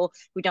that people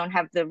who don't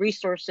have the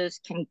resources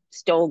can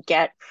still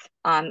get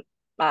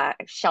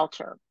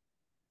shelter.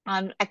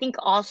 I think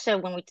also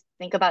when we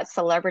think about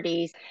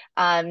celebrities,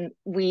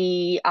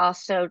 we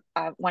also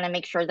want to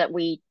make sure that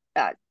we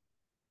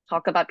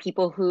talk about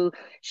people who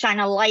shine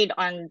a light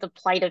on the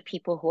plight of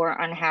people who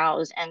are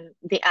unhoused. And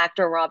the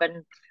actor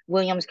Robin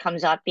Williams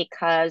comes up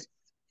because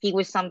he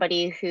was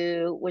somebody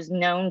who was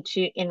known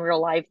to, in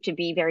real life, to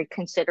be very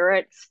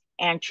considerate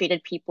and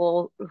treated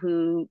people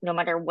who, no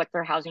matter what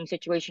their housing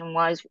situation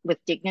was,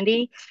 with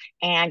dignity.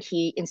 And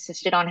he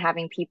insisted on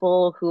having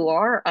people who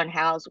are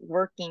unhoused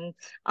working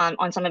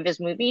on some of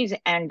his movies.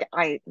 And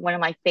one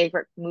of my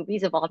favorite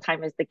movies of all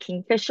time is The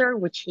Kingfisher,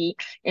 in which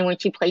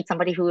he played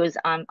somebody who was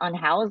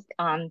unhoused.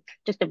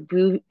 Just a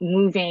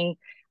moving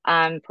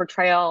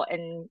portrayal.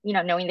 And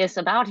knowing this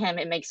about him,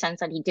 it makes sense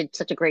that he did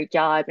such a great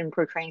job in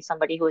portraying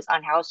somebody who was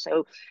unhoused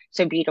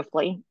so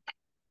beautifully.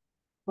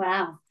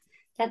 Wow.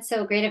 That's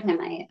so great of him.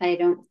 I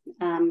don't,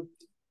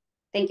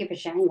 thank you for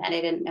sharing that.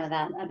 I didn't know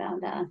that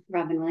about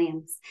Robin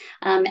Williams.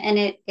 And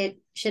it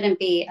shouldn't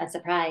be a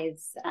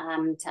surprise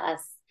to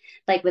us,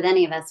 like with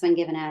any of us, when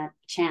given a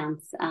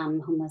chance,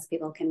 homeless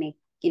people can make,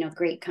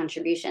 great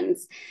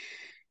contributions.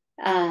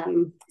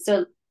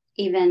 So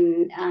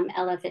even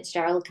Ella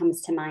Fitzgerald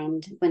comes to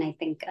mind when I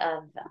think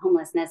of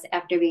homelessness.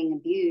 After being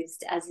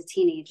abused as a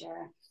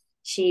teenager,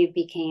 she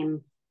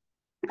became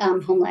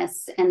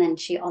homeless, and then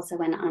she also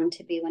went on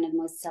to be one of the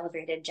most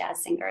celebrated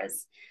jazz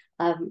singers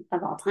of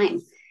all time.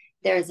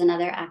 There's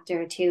another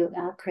actor too,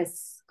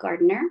 Chris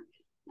Gardner.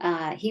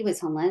 He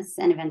was homeless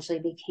and eventually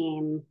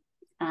became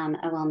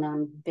a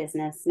well-known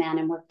businessman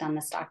and worked on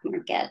the stock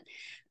market.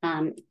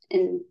 And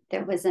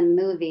there was a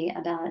movie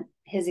about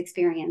his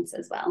experience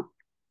as well.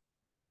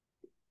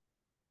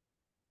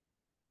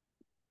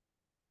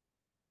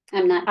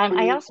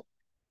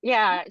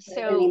 Yeah, so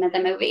the name of the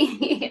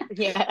movie.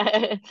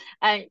 Yeah,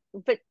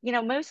 but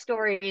most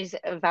stories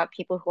about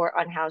people who are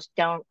unhoused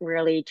don't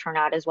really turn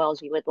out as well as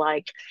we would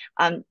like.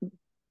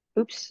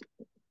 Oops,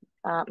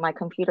 my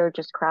computer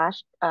just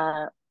crashed.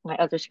 My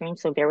other screen,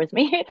 so bear with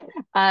me.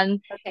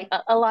 Okay.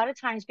 A lot of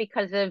times,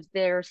 because of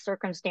their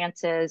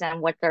circumstances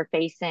and what they're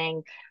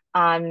facing,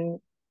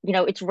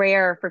 it's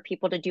rare for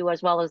people to do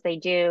as well as they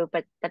do.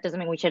 But that doesn't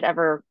mean we should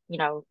ever,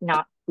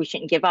 we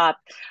shouldn't give up.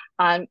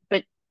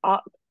 But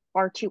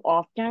far too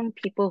often,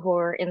 people who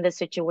are in this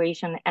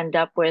situation end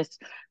up with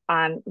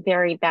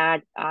very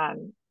bad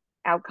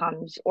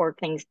outcomes or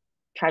things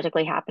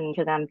tragically happening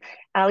to them.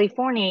 Ali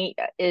Forney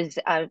is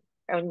a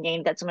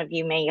name that some of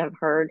you may have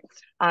heard.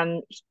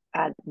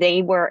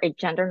 They were a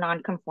gender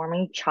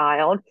non-conforming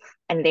child,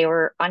 and they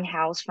were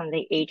unhoused from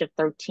the age of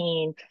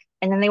 13.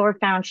 And then they were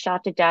found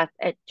shot to death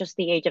at just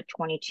the age of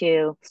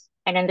 22.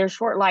 And in their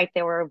short life,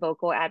 they were a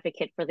vocal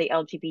advocate for the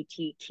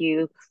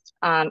LGBTQ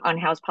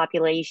unhoused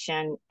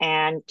population.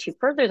 And to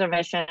further their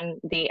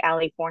mission, the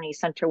Ali Forney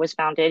Center was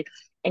founded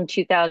in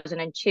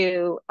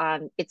 2002.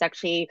 It's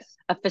actually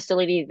a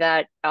facility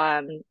that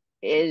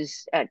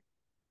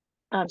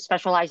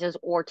specializes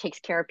or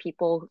takes care of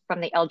people from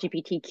the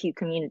LGBTQ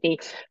community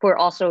who are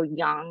also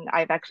young.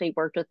 I've actually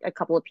worked with a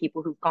couple of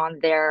people who've gone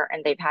there,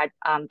 and they've had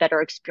better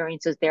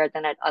experiences there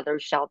than at other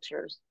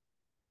shelters.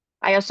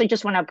 I also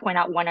just want to point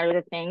out one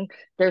other thing.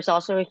 There's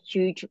also a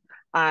huge,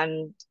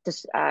 being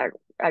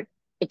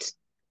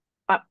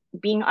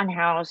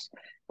unhoused,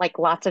 like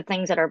lots of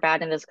things that are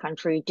bad in this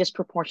country,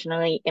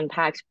 disproportionately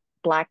impacts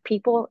Black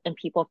people and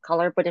people of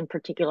color, but in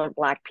particular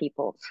Black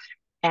people.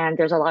 And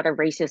there's a lot of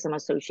racism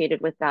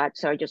associated with that.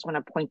 So I just want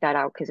to point that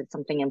out because it's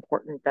something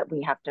important that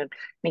we have to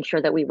make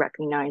sure that we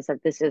recognize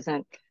that this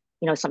isn't,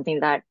 something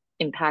that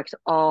impacts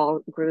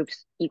all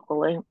groups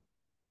equally.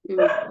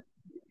 Mm.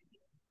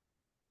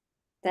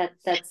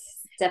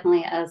 That's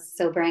definitely a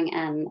sobering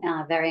and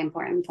very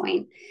important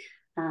point.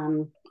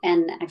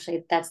 And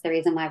actually, that's the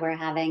reason why we're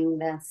having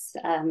this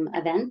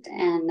event,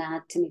 and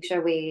to make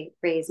sure we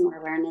raise more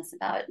awareness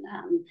about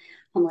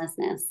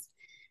homelessness.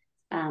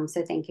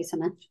 So thank you so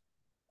much.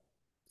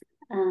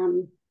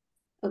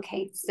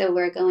 Okay, so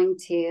we're going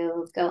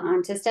to go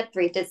on to step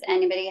 3. Does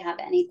anybody have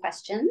any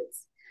questions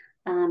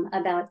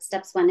about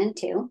steps 1 and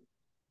 2?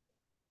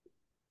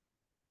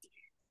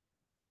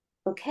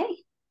 Okay,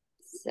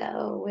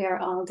 so we are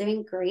all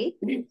doing great.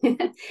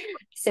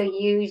 So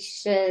you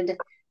should,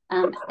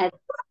 at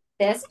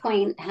this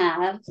point,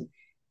 have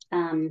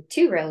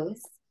 2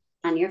 rows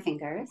on your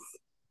fingers,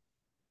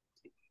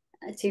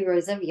 2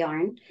 rows of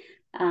yarn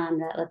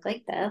that look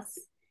like this,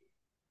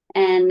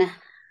 and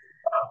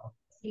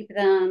keep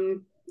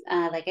them.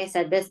 Like I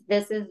said,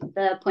 this is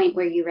the point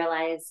where you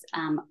realize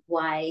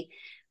why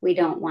we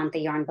don't want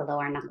the yarn below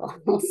our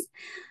knuckles.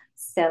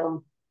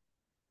 So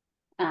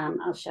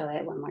I'll show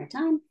it one more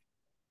time.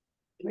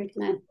 We're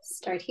gonna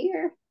start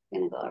here. We're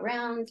gonna go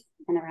around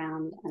and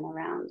around and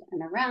around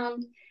and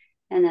around,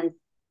 and then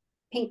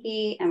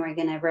pinky, and we're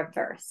gonna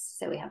reverse.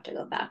 So we have to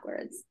go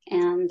backwards,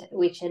 and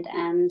we should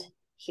end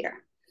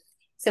here.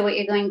 So what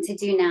you're going to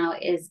do now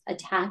is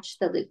attach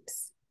the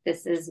loops.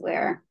 This is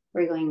where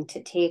we're going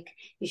to take,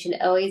 you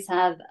should always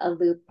have a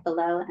loop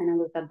below and a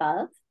loop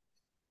above.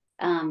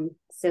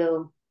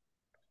 So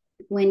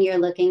when you're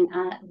looking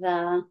at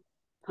the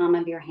palm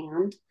of your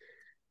hand,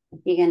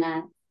 you're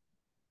gonna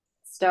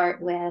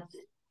start with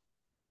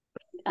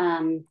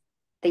the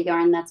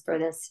yarn that's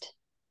furthest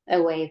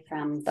away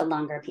from the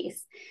longer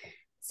piece.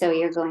 So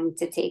you're going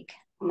to take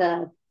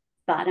the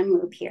bottom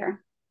loop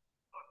here,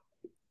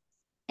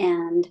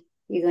 and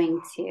you're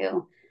going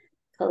to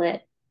pull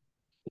it.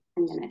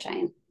 I'm going to try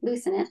and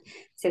loosen it.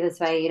 So that's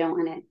why you don't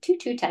want it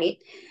too tight.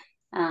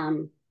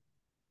 And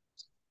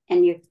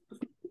if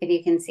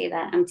you can see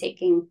that, I'm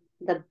taking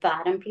the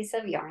bottom piece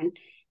of yarn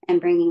and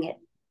bringing it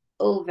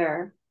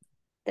over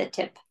the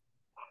tip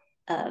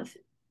of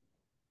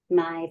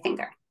my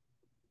finger.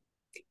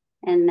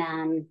 And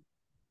then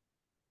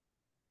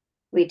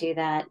we do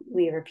that,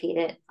 we repeat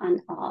it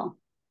on all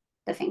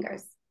the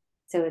fingers.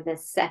 So the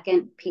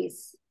second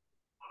piece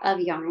of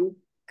yarn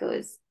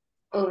goes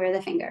over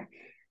the finger.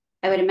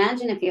 I would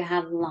imagine if you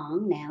have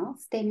long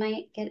nails, they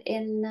might get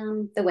in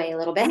the way a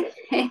little bit.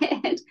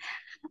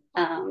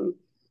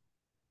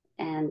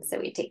 And so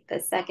we take the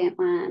second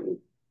one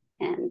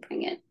and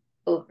bring it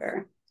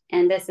over.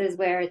 And this is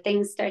where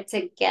things start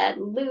to get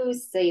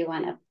loose. So you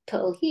want to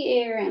pull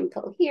here and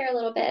pull here a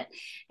little bit.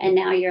 And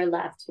now you're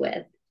left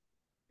with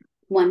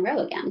 1 row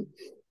again.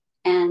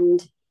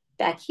 And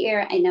back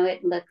here, I know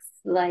it looks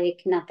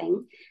like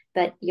nothing,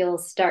 but you'll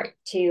start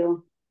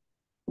to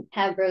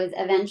have rows.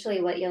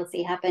 Eventually what you'll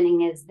see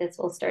happening is this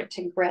will start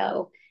to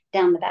grow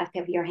down the back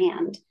of your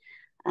hand.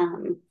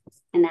 And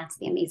that's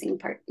the amazing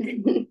part.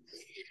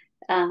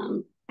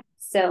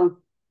 So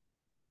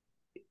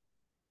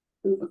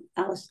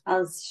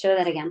I'll show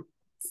that again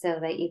so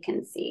that you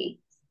can see.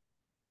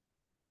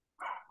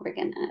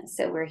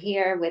 So we're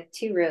here with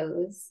 2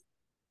 rows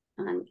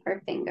on our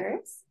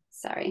fingers.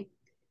 Sorry.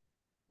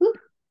 Woo.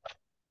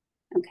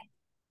 Okay.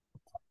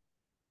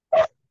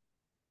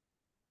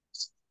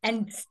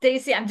 And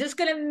Stacy, I'm just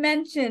going to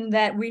mention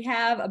that we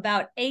have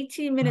about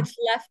 18 minutes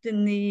left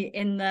in the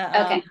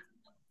okay.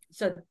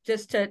 So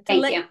just to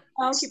Thank let you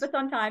know, keep us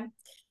on time.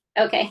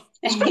 Okay.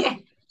 All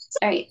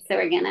right. So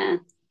we're gonna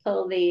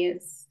pull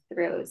these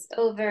rows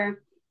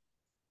over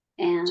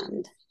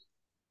and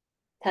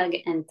tug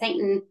and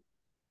tighten.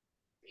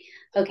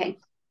 Okay.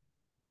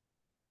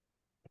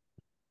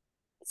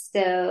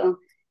 So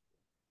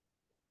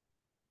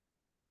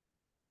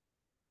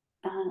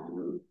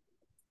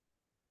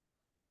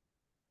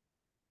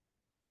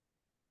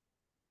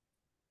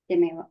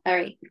all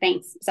right,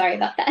 thanks. Sorry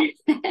about that.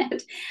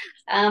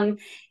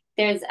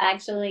 There's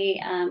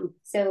actually,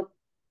 so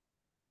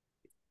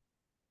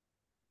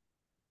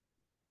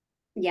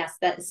yes,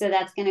 so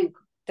that's going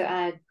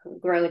to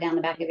grow down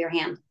the back of your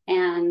hand.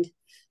 And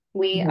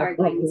we are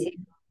going to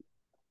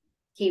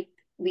keep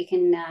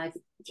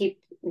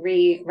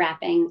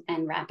re-wrapping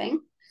and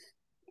wrapping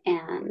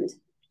and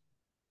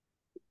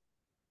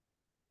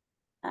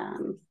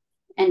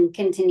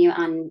continue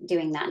on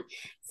doing that.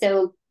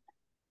 So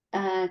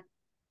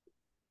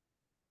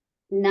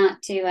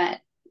not to,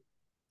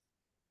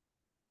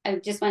 I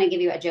just want to give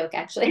you a joke,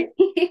 actually,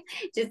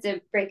 just to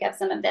break up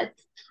some of this.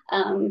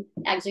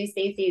 Actually,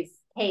 Stacy's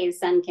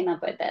son came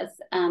up with this.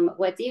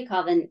 What do you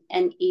call an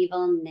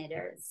evil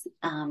knitter's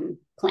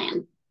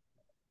plan?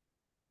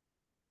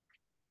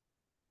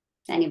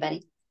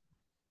 Anybody?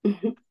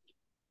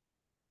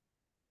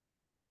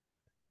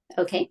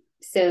 Okay,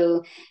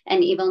 so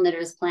an evil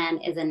knitter's plan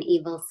is an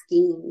evil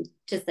scheme,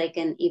 just like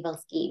an evil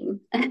scheme.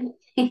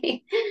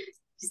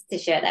 Just to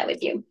share that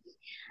with you.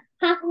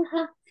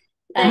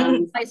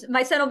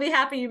 My son will be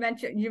happy you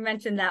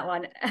mentioned that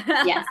one.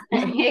 Yes.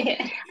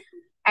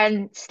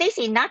 And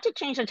Stacy, not to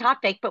change the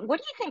topic, but what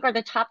do you think are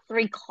the top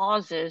 3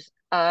 causes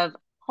of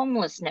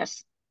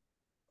homelessness?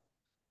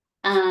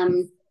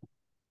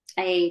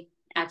 I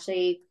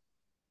actually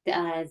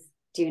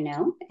do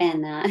know,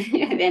 and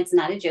it's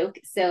not a joke.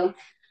 So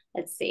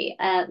let's see,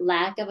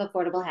 lack of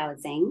affordable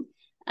housing,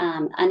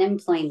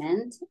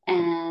 unemployment,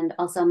 and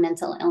also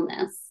mental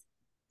illness.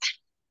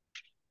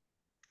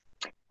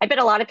 I bet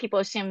a lot of people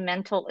assume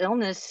mental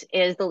illness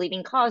is the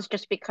leading cause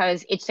just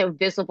because it's so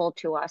visible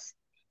to us.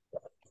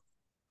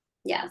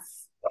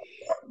 Yes.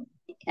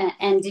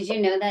 And did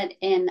you know that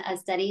in a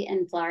study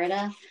in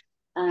Florida,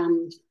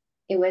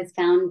 it was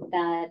found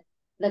that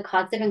the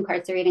cost of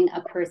incarcerating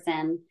a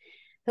person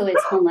who is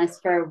homeless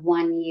for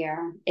 1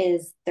 year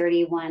is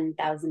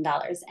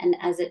 $31,000. And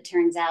as it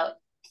turns out,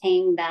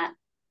 paying that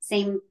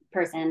same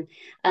person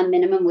a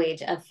minimum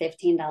wage of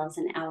 $15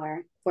 an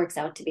hour works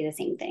out to be the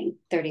same thing,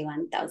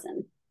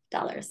 $31,000.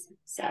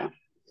 So,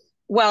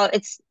 well,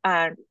 it's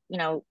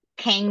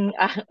paying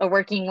a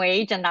working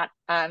wage and not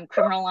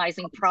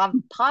criminalizing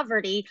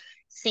poverty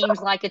seems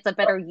like it's a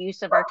better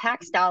use of our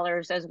tax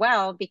dollars as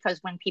well, because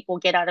when people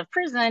get out of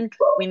prison,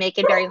 we make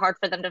it very hard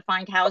for them to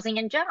find housing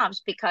and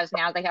jobs because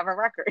now they have a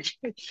record.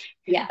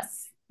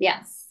 Yes,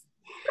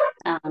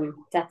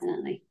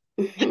 definitely.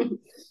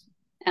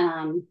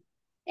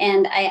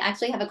 And I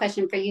actually have a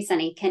question for you,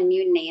 Sonni. Can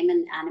you name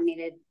an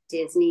animated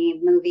Disney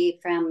movie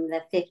from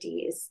the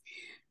 50s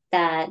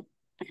that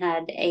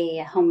had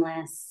a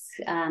homeless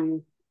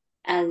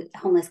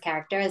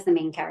character as the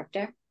main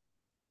character?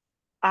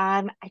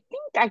 I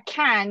think I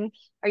can.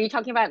 Are you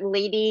talking about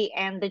Lady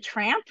and the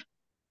Tramp?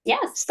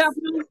 Yes. Stuff.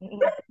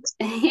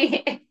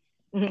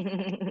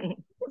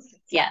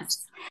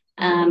 Yes.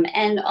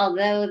 And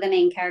although the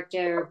main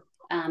character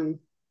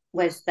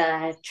was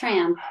the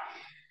tramp,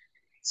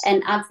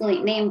 an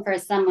obsolete name for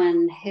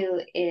someone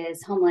who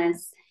is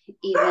homeless,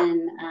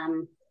 even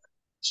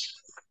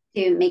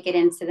to make it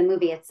into the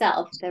movie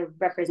itself, the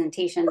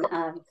representation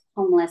of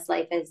homeless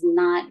life is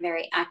not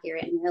very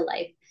accurate in real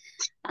life.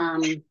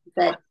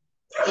 But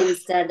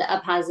instead, a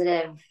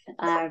positive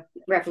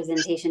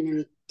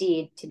representation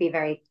indeed, to be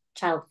very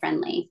child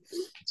friendly,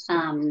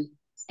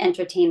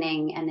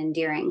 entertaining, and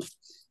endearing.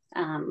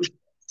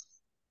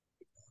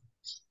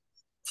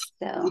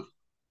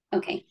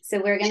 Okay, so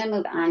we're going to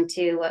move on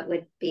to what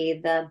would be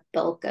the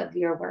bulk of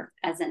your work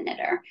as a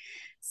knitter.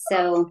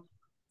 So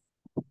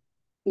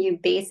you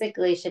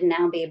basically should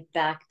now be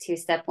back to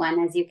step one.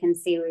 As you can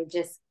see, we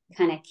just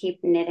kind of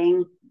keep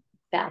knitting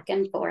back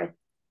and forth,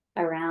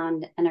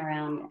 around and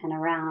around and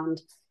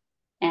around,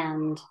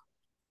 and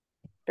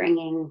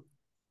bringing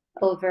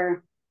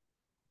over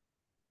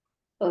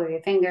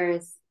your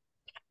fingers,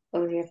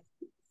 over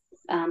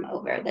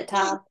the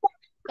top,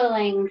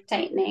 pulling,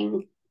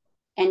 tightening,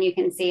 and you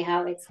can see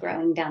how it's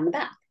growing down the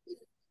back.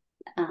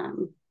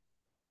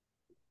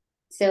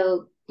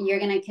 So you're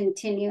going to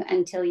continue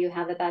until you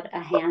have about a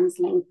hand's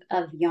length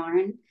of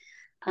yarn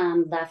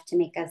left to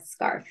make a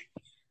scarf.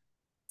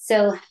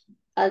 So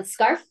a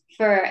scarf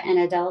for an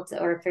adult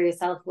or for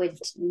yourself would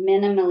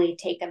minimally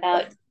take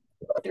about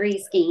 3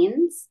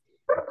 skeins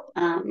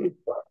to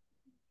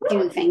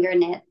finger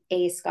knit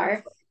a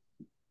scarf.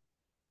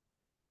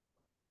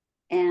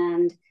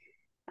 And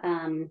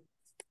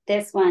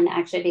this one,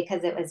 actually,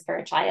 because it was for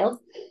a child,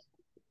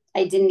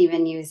 I didn't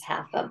even use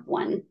half of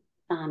one,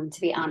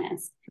 to be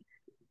honest.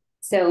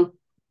 So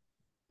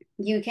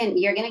you're going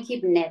to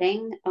keep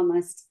knitting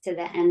almost to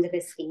the end of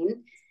the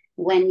skein.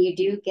 When you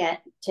do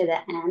get to the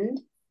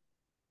end,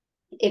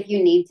 if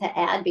you need to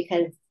add,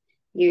 because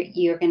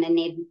you're going to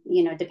need,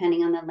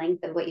 depending on the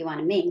length of what you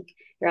want to make,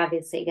 you're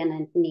obviously going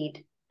to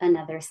need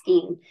another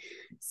skein.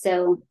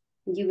 So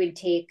you would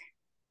take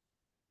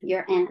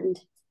your end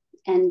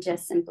and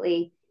just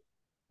simply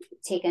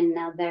take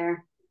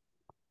your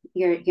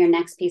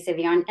next piece of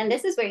yarn. And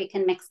this is where you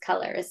can mix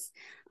colors.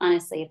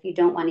 Honestly, if you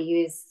don't want to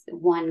use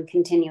one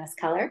continuous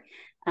color,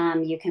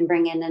 you can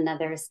bring in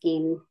another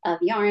skein of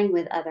yarn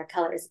with other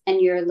colors.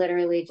 And you're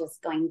literally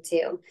just going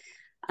to,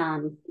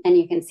 and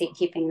you can see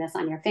keeping this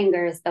on your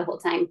fingers the whole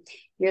time,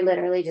 you're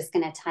literally just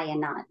going to tie a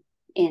knot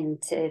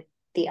into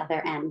the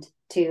other end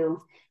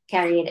to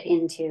carry it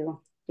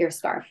into your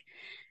scarf.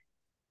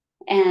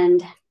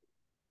 And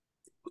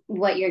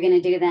what you're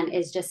going to do then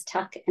is just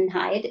tuck and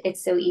hide.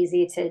 It's so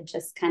easy to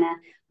just kind of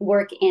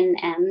work in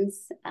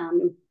ends,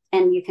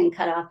 and you can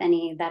cut off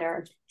any that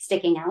are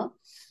sticking out,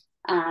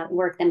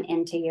 work them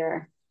into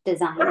your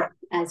design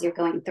as you're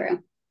going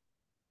through.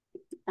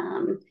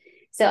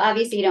 So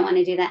obviously you don't want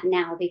to do that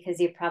now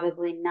because you're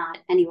probably not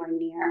anywhere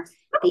near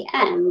the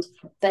end,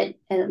 but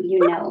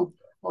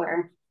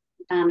or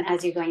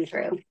as you're going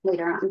through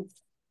later on.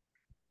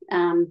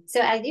 So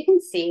as you can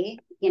see,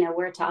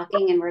 we're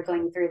talking and we're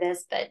going through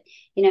this, but,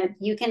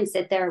 you can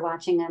sit there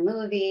watching a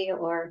movie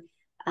or,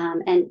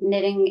 and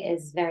knitting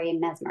is very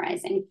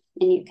mesmerizing,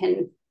 and you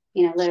can,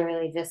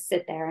 literally just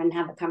sit there and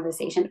have a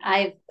conversation.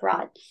 I've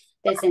brought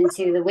this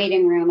into the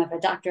waiting room of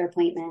a doctor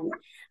appointment.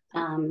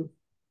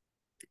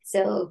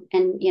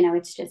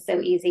 It's just so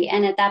easy.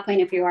 And at that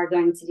point, if you are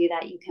going to do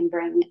that, you can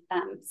bring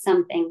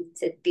something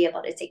to be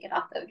able to take it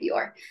off of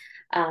your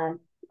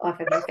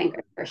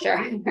fingers for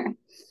sure.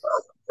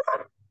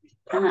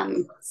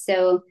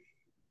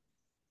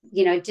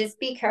 Just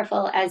be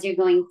careful as you're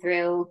going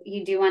through.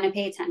 You do want to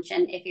pay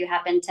attention if you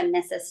happen to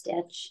miss a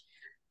stitch.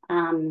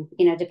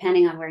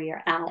 Depending on where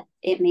you're at,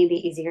 it may be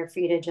easier for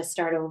you to just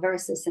start over.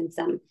 So since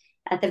I'm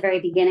at the very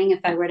beginning, if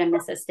I were to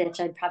miss a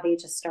stitch, I'd probably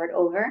just start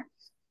over.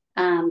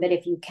 But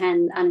if you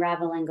can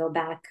unravel and go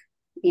back,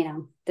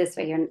 this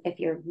way, if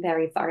you're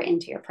very far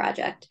into your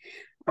project,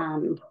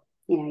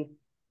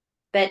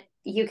 but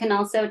you can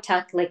also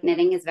tuck, like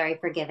knitting is very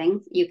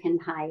forgiving. You can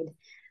hide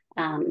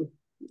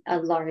a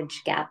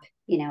large gap,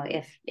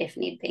 if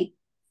need be.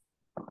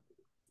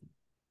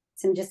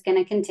 So I'm just going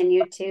to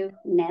continue to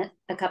knit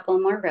a couple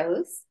more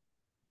rows.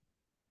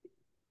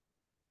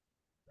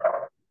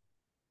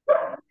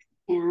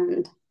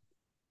 And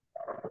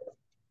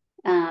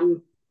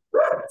so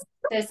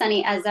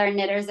Sonni, as our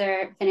knitters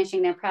are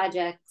finishing their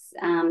projects,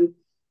 do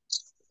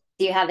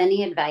you have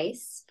any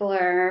advice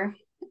for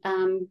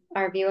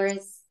our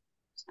viewers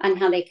on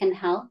how they can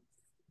help?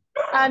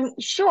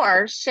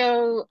 Sure.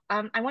 So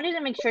I wanted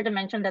to make sure to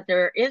mention that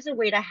there is a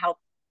way to help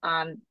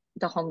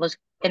the homeless,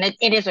 and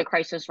it is a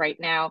crisis right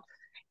now.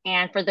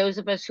 And for those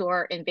of us who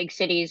are in big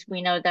cities,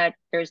 we know that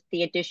there's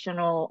the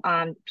additional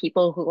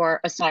people who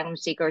are asylum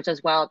seekers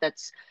as well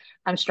that's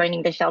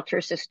straining the shelter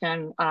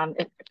system,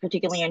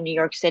 particularly in New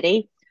York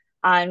City.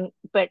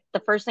 But the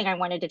first thing I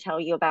wanted to tell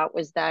you about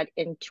was that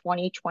in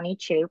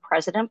 2022,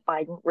 President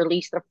Biden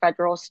released a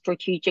federal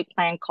strategic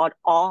plan called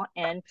All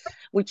In,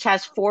 which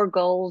has 4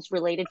 goals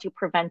related to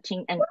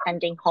preventing and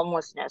ending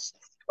homelessness.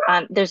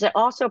 There's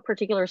also a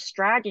particular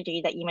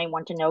strategy that you may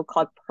want to know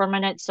called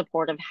permanent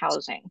supportive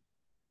housing.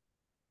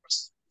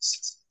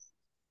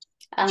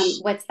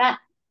 What's that?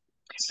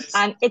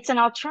 It's an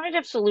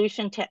alternative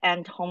solution to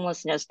end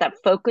homelessness that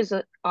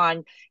focuses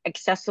on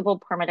accessible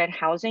permanent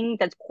housing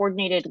that's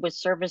coordinated with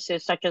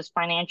services such as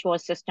financial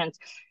assistance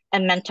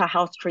and mental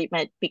health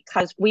treatment,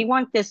 because we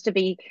want this to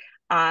be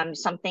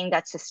something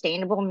that's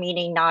sustainable,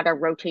 meaning not a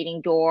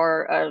rotating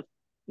door of,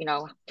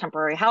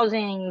 temporary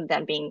housing,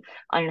 then being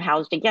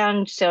unhoused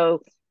again.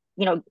 So,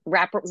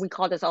 we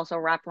call this also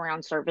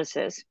wraparound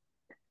services.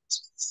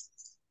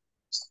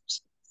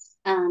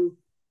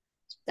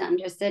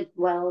 Understood.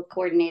 Well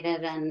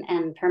coordinated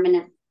and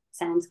permanent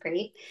sounds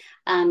great.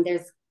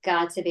 There's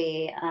got to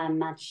be a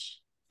much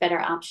better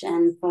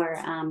option for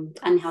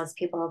unhoused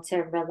people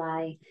to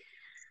rely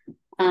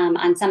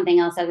on something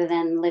else other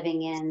than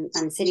living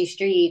on city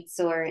streets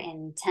or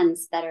in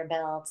tents that are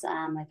built.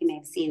 Like you may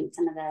have seen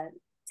some of the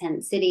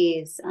tent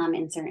cities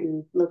in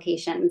certain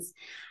locations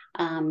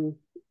that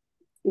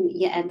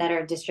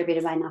are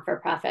distributed by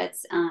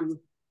not-for-profits.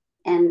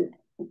 And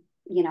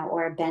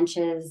or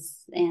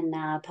benches in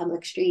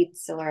public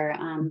streets or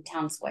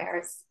town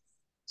squares.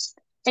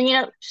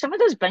 And some of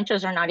those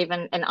benches are not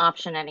even an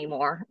option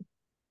anymore.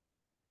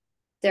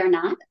 They're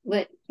not?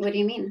 What do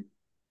you mean?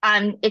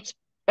 It's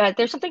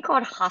there's something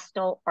called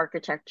hostile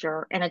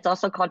architecture, and it's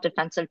also called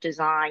defensive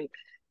design.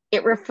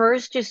 It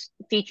refers to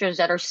features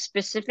that are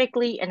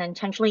specifically and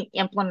intentionally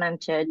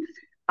implemented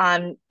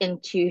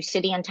into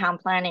city and town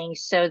planning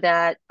so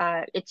that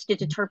it's to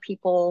deter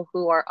people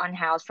who are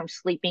unhoused from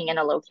sleeping in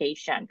a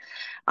location.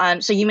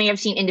 So you may have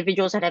seen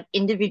individuals that have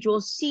individual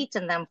seats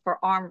in them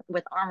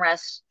with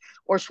armrests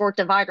or short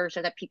dividers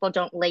so that people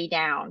don't lay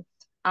down.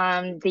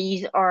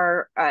 These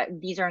are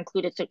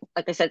included, so,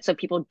 like I said, so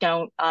people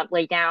don't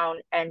lay down.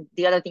 And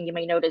the other thing you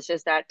may notice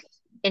is that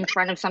in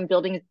front of some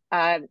buildings,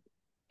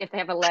 if they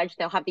have a ledge,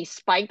 they'll have these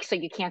spikes so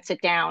you can't sit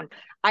down.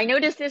 I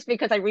noticed this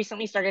because I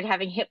recently started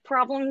having hip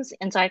problems,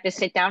 and so I have to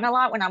sit down a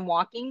lot when I'm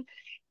walking.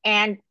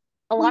 And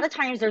a lot of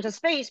times there's a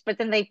space, but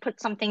then they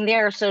put something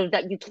there so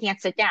that you can't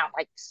sit down,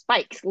 like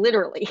spikes,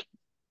 literally.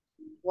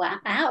 Wow,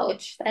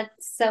 ouch,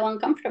 that's so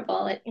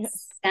uncomfortable. It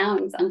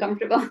sounds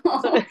uncomfortable.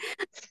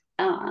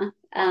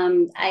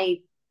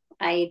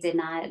 I did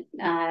not.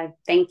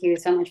 Thank you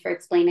so much for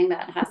explaining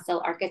that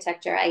hostile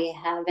architecture. I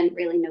haven't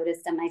really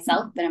noticed it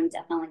myself, but I'm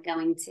definitely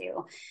going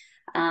to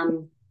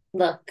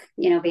look,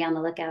 be on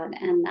the lookout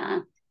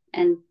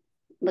and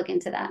look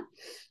into that.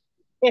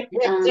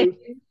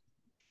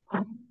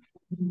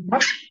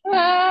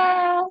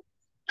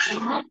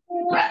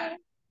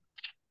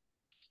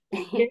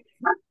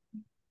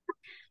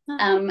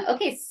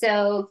 Okay,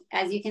 so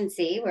as you can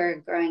see,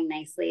 we're growing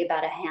nicely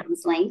about a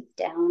hand's length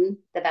down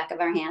the back of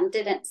our hand.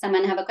 Didn't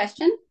someone have a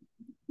question?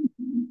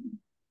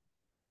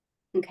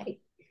 Okay,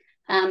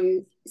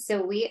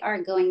 so we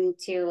are going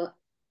to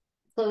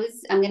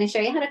close. I'm going to show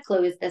you how to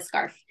close the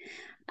scarf.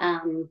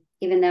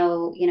 Even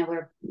though,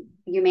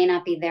 you may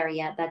not be there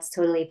yet, that's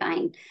totally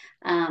fine.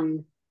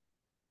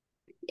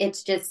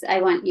 It's just,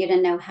 I want you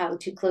to know how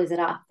to close it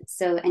off.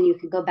 So, and you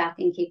can go back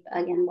and keep,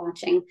 again,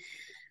 watching.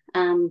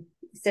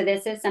 So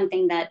this is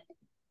something that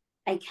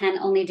I can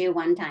only do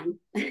one time.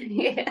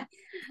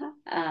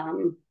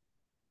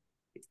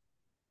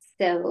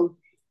 So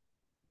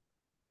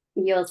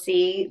you'll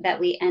see that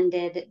we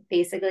ended,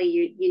 basically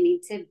you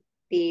need to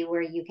be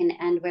where you can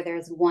end where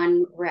there's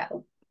one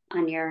row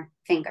on your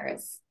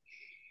fingers.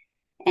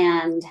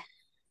 And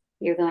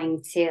you're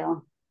going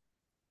to,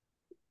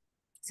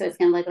 so it's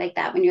going to look like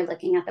that when you're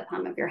looking at the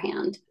palm of your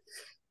hand.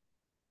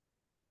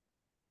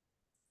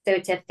 So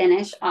to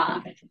finish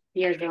off,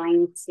 you're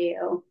going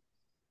to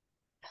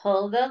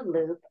pull the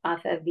loop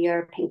off of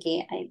your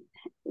pinky.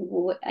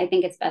 I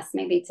think it's best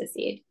maybe to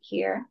see it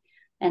here.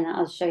 And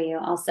I'll show you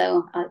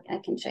also, I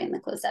can show you in the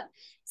close-up.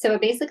 So we're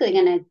basically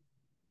going to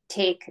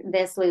take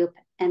this loop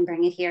and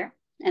bring it here,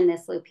 and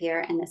this loop here,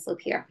 and this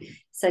loop here.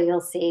 So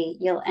you'll see,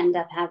 you'll end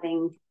up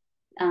having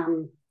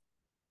no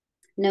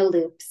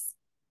loops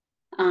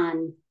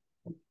on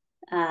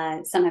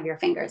some of your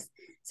fingers.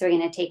 So we're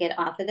going to take it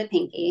off of the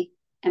pinky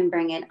and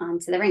bring it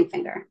onto the ring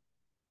finger.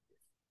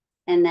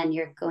 And then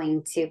you're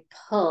going to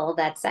pull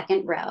that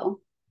second row.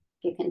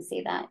 You can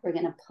see that. We're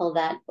going to pull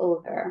that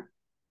over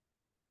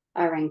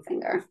our ring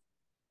finger.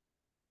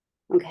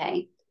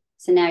 Okay.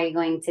 So now you're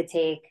going to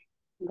take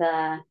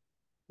the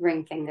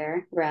ring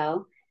finger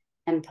row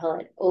and pull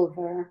it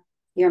over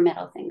your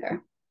middle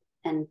finger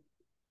and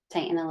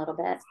tighten a little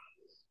bit.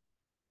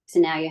 So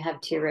now you have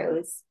 2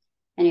 rows,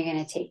 and you're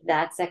going to take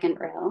that second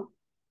row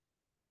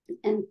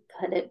and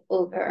put it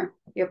over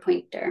your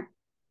pointer.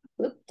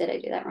 Oop, did I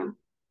do that wrong?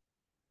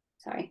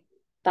 Sorry,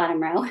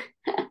 bottom row.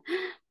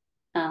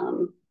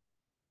 Oh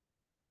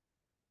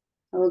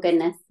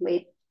goodness,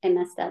 wait, I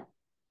messed up.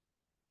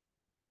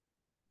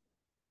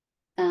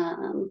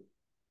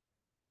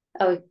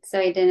 Oh, so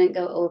I didn't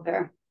go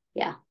over.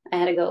 Yeah, I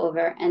had to go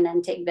over and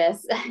then take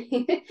this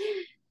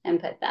and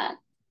put that.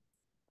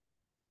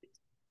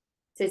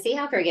 So see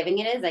how forgiving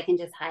it is? I can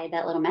just hide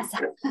that little mess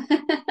up.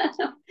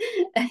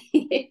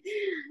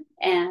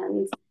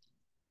 And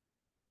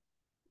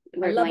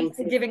we're going to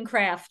forgiving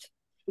craft.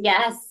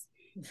 Yes.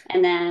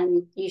 And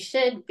then you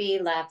should be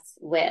left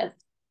with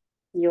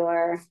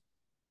your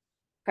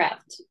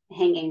craft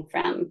hanging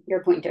from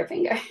your pointer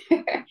finger,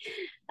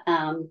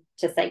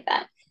 just like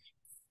that.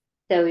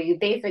 So you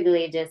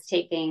basically just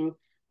taking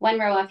 1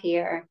 row off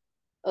here,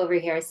 over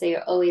here. So you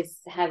always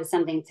have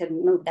something to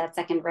move that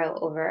second row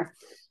over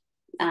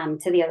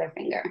to the other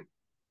finger.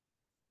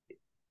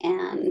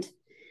 And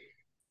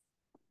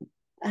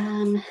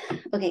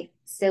okay,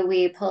 so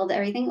we pulled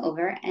everything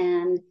over,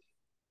 and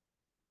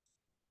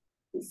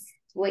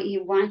what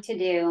you want to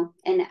do,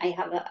 and I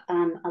have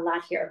a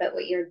lot here, but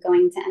what you're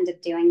going to end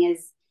up doing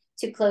is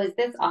to close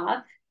this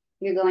off,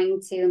 you're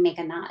going to make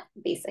a knot,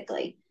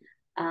 basically.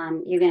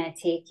 You're going to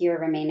take your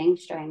remaining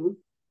string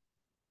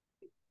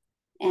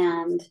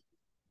and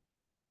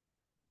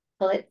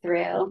pull it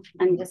through.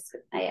 I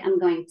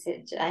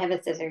have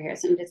a scissor here,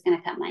 so I'm just going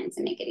to cut mine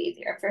to make it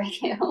easier for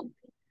you.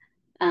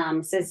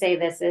 So say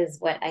this is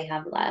what I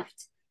have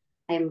left.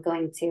 I'm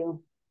going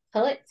to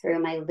pull it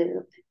through my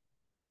loop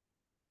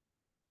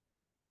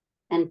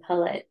and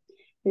pull it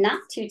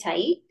not too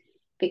tight,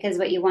 because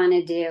what you want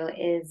to do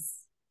is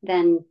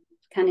then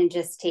kind of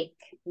just take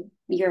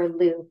your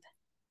loop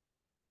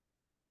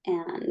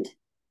and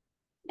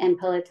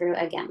pull it through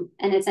again.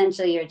 And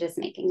essentially you're just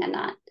making a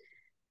knot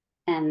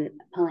and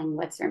pulling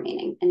what's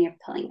remaining, and you're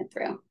pulling it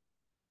through.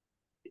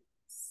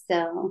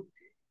 So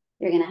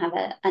you're going to have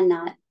a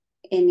knot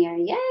in your,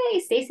 yay,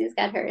 Stacy's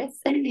got hers.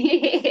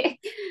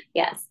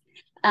 Yes.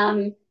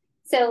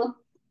 So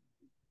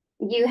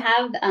you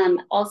have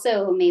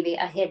also maybe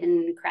a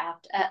hidden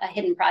craft, a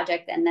hidden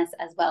project in this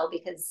as well,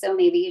 because so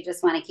maybe you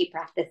just want to keep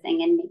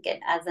practicing and make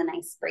it as a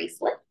nice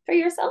bracelet for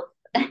yourself.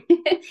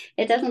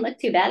 It doesn't look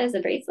too bad as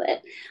a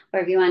bracelet. Or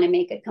if you want to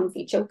make a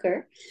comfy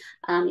choker,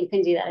 you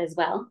can do that as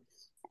well.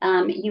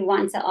 You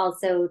want to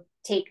also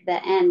take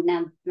the end.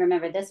 Now,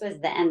 remember, this was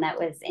the end that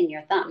was in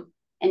your thumb,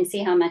 and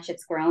see how much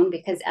it's grown,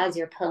 because as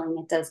you're pulling,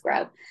 it does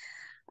grow.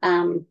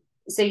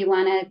 So you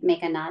want to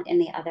make a knot in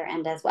the other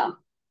end as well.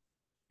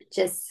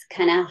 Just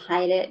kind of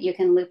hide it. You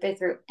can loop it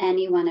through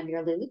any one of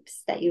your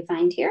loops that you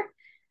find here.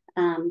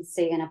 So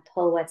you're going to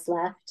pull what's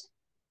left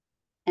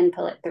and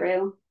pull it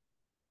through,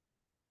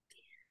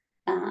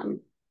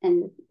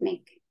 and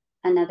make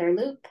another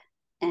loop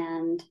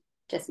and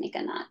just make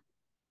a knot.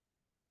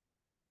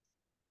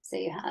 So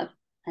you have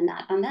a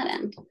knot on that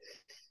end.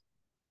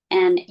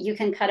 And you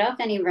can cut off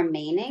any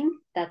remaining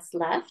that's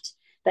left,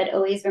 but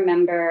always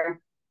remember,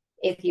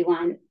 if you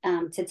want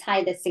to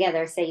tie this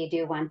together, say you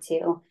do want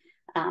to,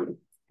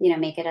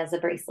 make it as a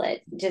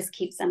bracelet, just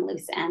keep some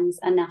loose ends,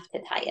 enough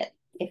to tie it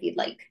if you'd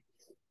like.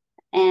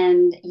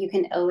 And you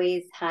can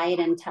always hide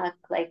and tuck,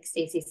 like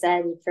Stacy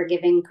said,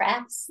 forgiving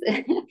crafts.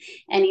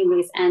 Any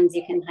loose ends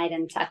you can hide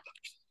and tuck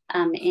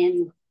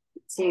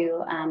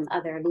into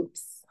other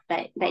loops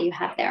that you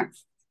have there.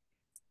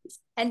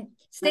 And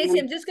Stacy,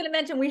 I'm just going to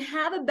mention, we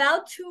have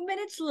about 2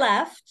 minutes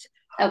left.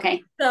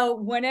 Okay. So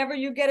whenever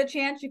you get a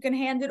chance, you can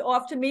hand it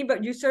off to me,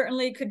 but you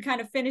certainly could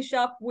kind of finish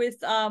up with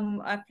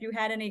if you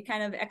had any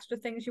kind of extra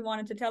things you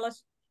wanted to tell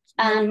us.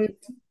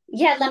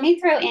 Yeah, let me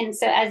throw in.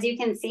 So as you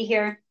can see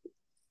here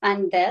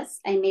on this,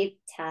 I made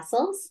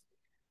tassels.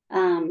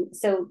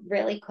 So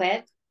really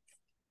quick,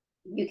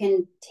 you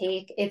can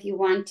take, if you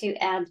want to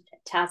add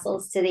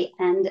tassels to the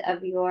end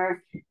of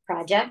your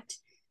project,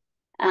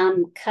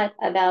 cut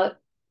about,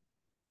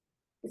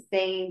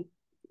 say,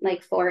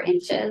 like 4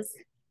 inches.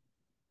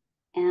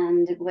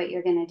 And what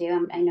you're going to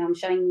do, I know I'm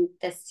showing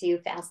this to you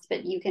fast,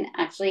 but you can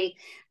actually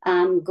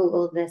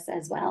Google this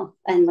as well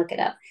and look it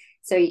up.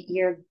 So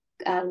you're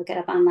look it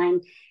up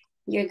online.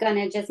 You're going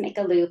to just make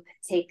a loop,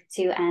 take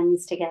 2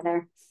 ends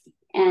together,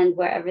 and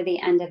wherever the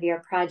end of your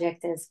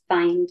project is,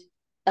 find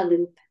a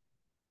loop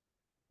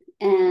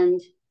and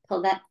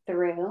pull that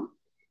through.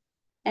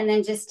 And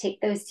then just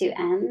take those 2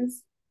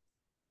 ends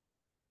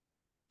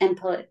and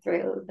pull it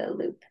through the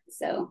loop.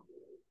 So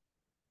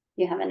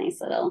you have a nice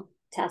little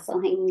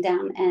tassel hanging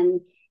down, and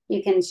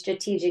you can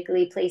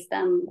strategically place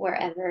them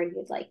wherever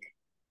you'd like.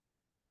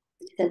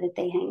 so that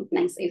they hang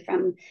nicely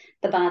from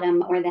the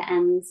bottom or the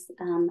ends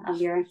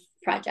of your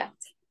project.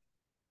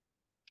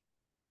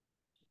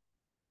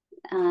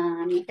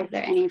 Is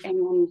there anything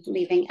I'm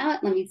leaving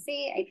out? Let me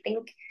see. I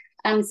think,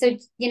 so,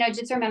 you know,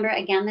 just remember,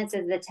 again, this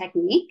is the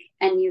technique,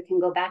 and you can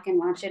go back and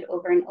watch it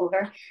over and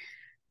over.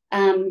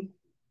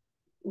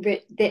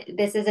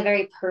 This is a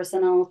very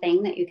personal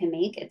thing that you can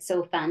make. It's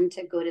so fun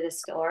to go to the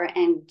store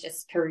and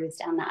just peruse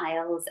down the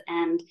aisles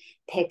and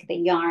pick the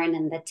yarn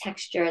and the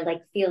texture,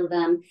 like feel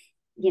them.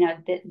 You know,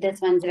 this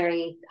one's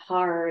very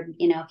hard.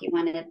 You know, if you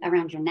want it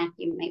around your neck,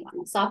 you might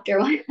want a softer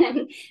one.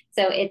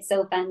 So it's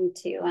so fun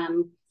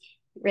to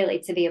really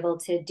to be able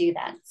to do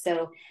that.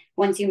 So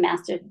once you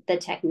master the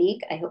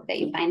technique, I hope that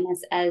you find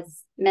this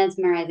as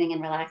mesmerizing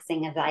and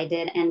relaxing as I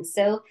did. And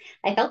so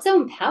I felt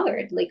so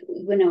empowered. Like,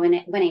 you know, when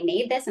I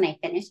made this and I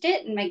finished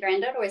it, and my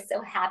granddaughter was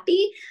so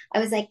happy, I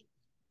was like,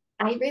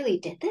 I really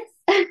did this.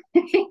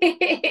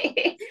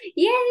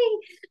 Yay!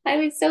 I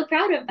was so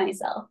proud of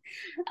myself.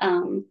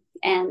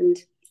 And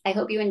I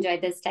hope you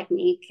enjoyed this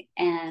technique,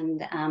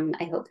 and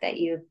I hope that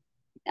you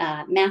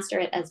master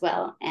it as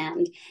well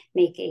and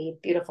make a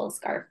beautiful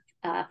scarf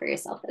for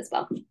yourself as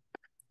well.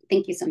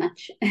 Thank you so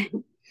much.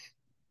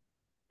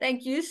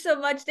 Thank you so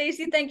much,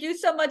 Stacy. Thank you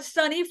so much,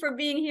 Sonni, for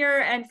being here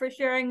and for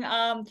sharing,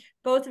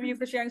 both of you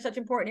for sharing such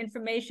important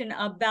information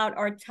about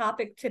our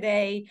topic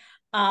today,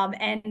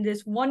 and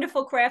this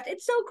wonderful craft.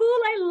 It's so cool.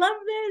 I love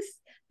this.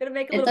 Gonna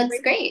make a little. It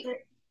looks great.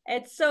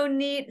 It's so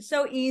neat,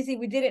 so easy.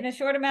 We did it in a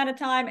short amount of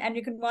time, and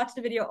you can watch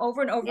the video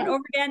over and over and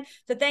over again.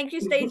 So thank you,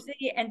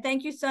 Stacy, and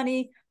thank you,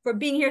 Sonni, for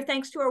being here.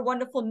 Thanks to our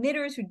wonderful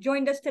knitters who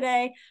joined us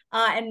today.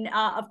 And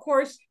of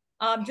course,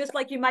 just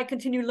like you might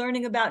continue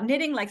learning about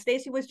knitting, like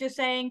Stacy was just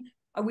saying,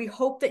 we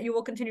hope that you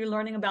will continue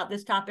learning about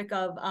this topic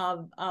of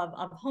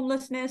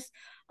homelessness.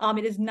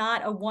 It is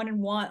not a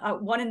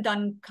one and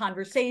done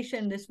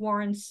conversation. This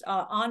warrants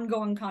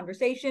ongoing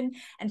conversation.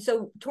 And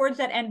so towards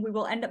that end, we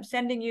will end up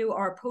sending you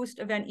our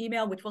post-event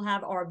email, which will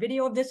have our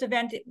video of this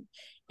event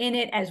in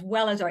it, as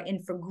well as our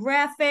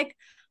infographic.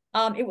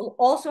 It will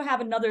also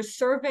have another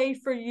survey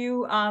for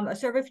you, a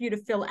survey for you to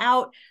fill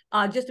out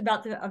just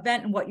about the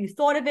event and what you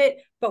thought of it.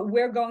 But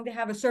we're going to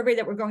have a survey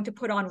that we're going to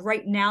put on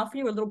right now for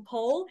you, a little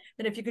poll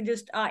that if you can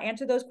just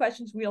answer those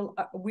questions,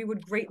 we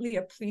would greatly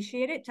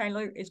appreciate it.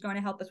 Tyler is going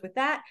to help us with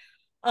that.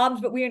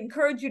 But we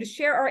encourage you to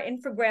share our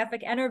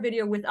infographic and our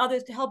video with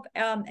others to help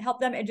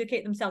them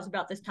educate themselves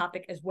about this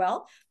topic as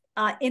well.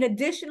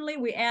 Additionally,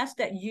 we ask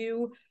that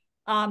you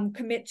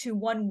commit to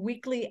one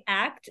weekly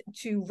act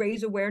to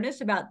raise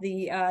awareness about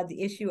the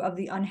issue of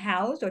the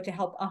unhoused, or to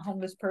help a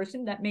homeless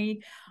person that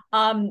maybe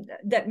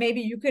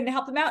you can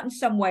help them out in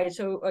some way.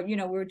 So you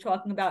know, we were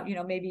talking about, you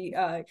know, maybe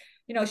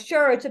you know,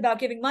 sure, it's about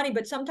giving money,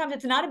 but sometimes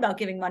it's not about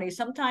giving money.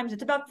 Sometimes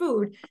it's about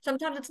food.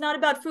 Sometimes it's not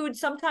about food.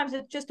 Sometimes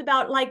it's just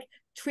about like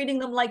treating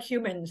them like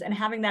humans and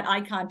having that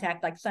eye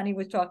contact, like Sonni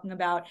was talking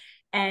about,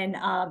 and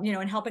you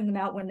know, and helping them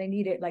out when they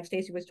need it, like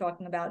Stacy was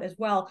talking about as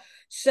well.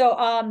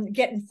 So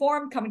get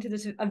informed. Coming to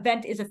this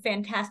event is a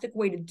fantastic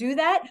way to do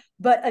that.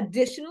 But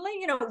additionally,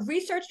 you know,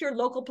 research your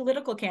local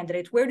political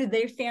candidates. Where do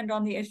they stand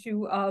on the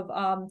issue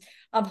of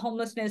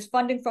homelessness,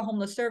 funding for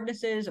homeless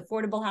services,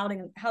 affordable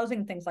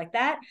housing, things like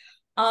that.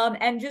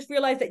 And just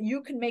realize that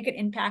you can make an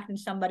impact in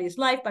somebody's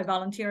life by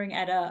volunteering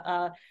at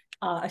a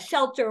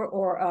shelter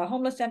or a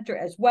homeless center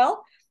as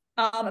well.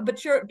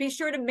 But be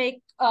sure to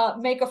make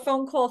a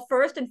phone call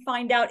first and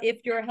find out if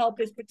your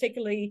help is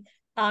particularly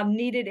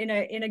needed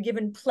in a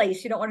given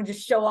place. You don't want to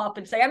just show up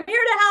and say, I'm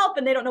here to help,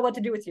 and they don't know what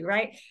to do with you,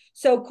 right?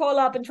 So call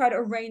up and try to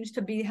arrange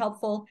to be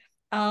helpful.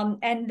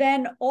 And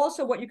then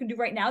also what you can do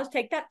right now is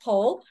take that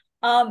poll.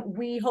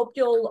 We hope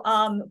you'll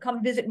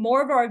come visit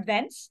more of our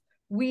events.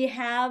 We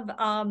have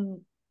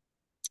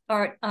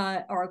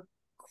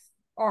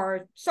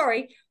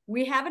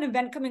we have an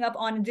event coming up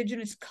on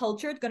Indigenous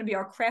culture. It's going to be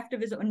our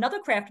Craftivism, another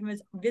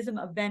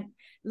Craftivism event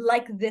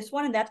like this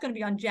one, and that's going to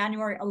be on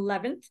January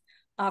 11th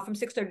from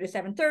 6:30 to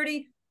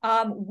 7:30.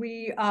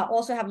 We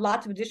also have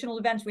lots of additional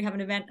events. We have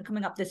an event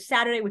coming up this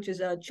Saturday, which is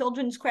a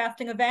children's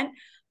crafting event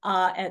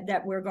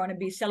that we're going to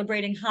be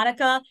celebrating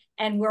Hanukkah,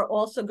 and we're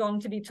also going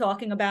to be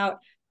talking about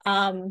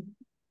we're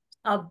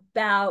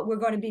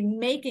going to be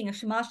making a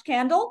shamash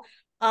candle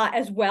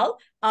as well.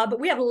 But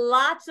we have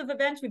lots of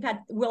events.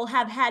 We'll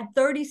have had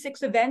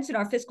 36 events in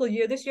our fiscal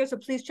year this year. So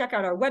please check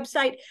out our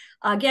website.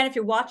 Again, if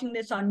you're watching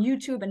this on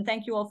YouTube, and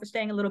thank you all for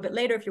staying a little bit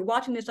later. If you're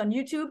watching this on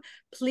YouTube,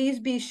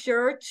 please be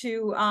sure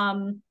to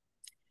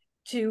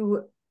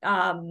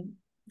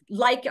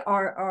like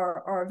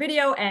our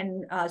video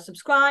and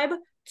subscribe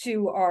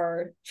to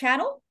our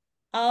channel.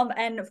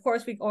 And of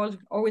course, we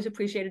always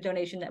appreciate a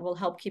donation that will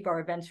help keep our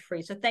events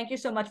free. So thank you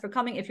so much for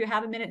coming. If you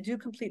have a minute, do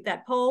complete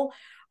that poll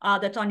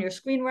that's on your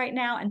screen right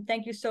now. And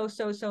thank you so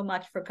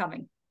much for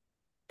coming.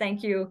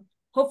 Thank you.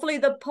 Hopefully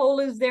the poll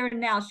is there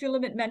now.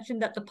 Shulamit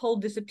mentioned that the poll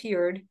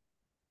disappeared.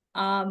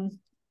 So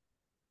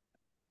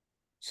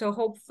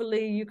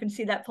hopefully you can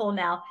see that poll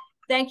now.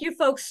 Thank you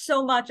folks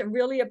so much. I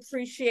really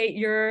appreciate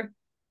your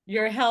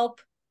help.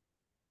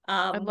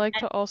 I'd like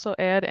to also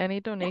add any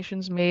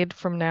donations made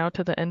from now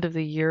to the end of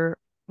the year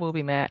will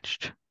be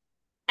matched.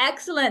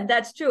 Excellent.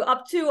 That's true.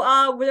 Up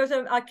to there's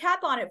a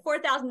cap on it,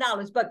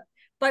 $4,000. But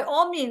by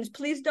all means,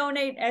 please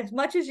donate as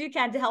much as you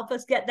can to help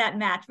us get that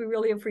match. We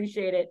really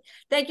appreciate it.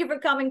 Thank you for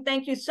coming.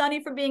 Thank you,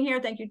 Sonni, for being here.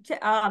 Thank you,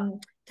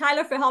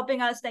 Tyler, for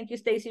helping us. Thank you,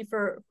 Stacy,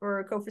 for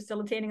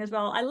co-facilitating as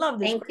well. I love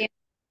this. Thank you.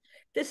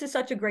 This is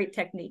such a great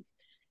technique.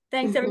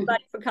 Thanks,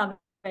 everybody, for coming.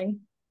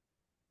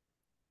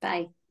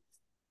 Bye.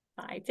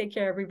 Bye. Take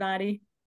care, everybody.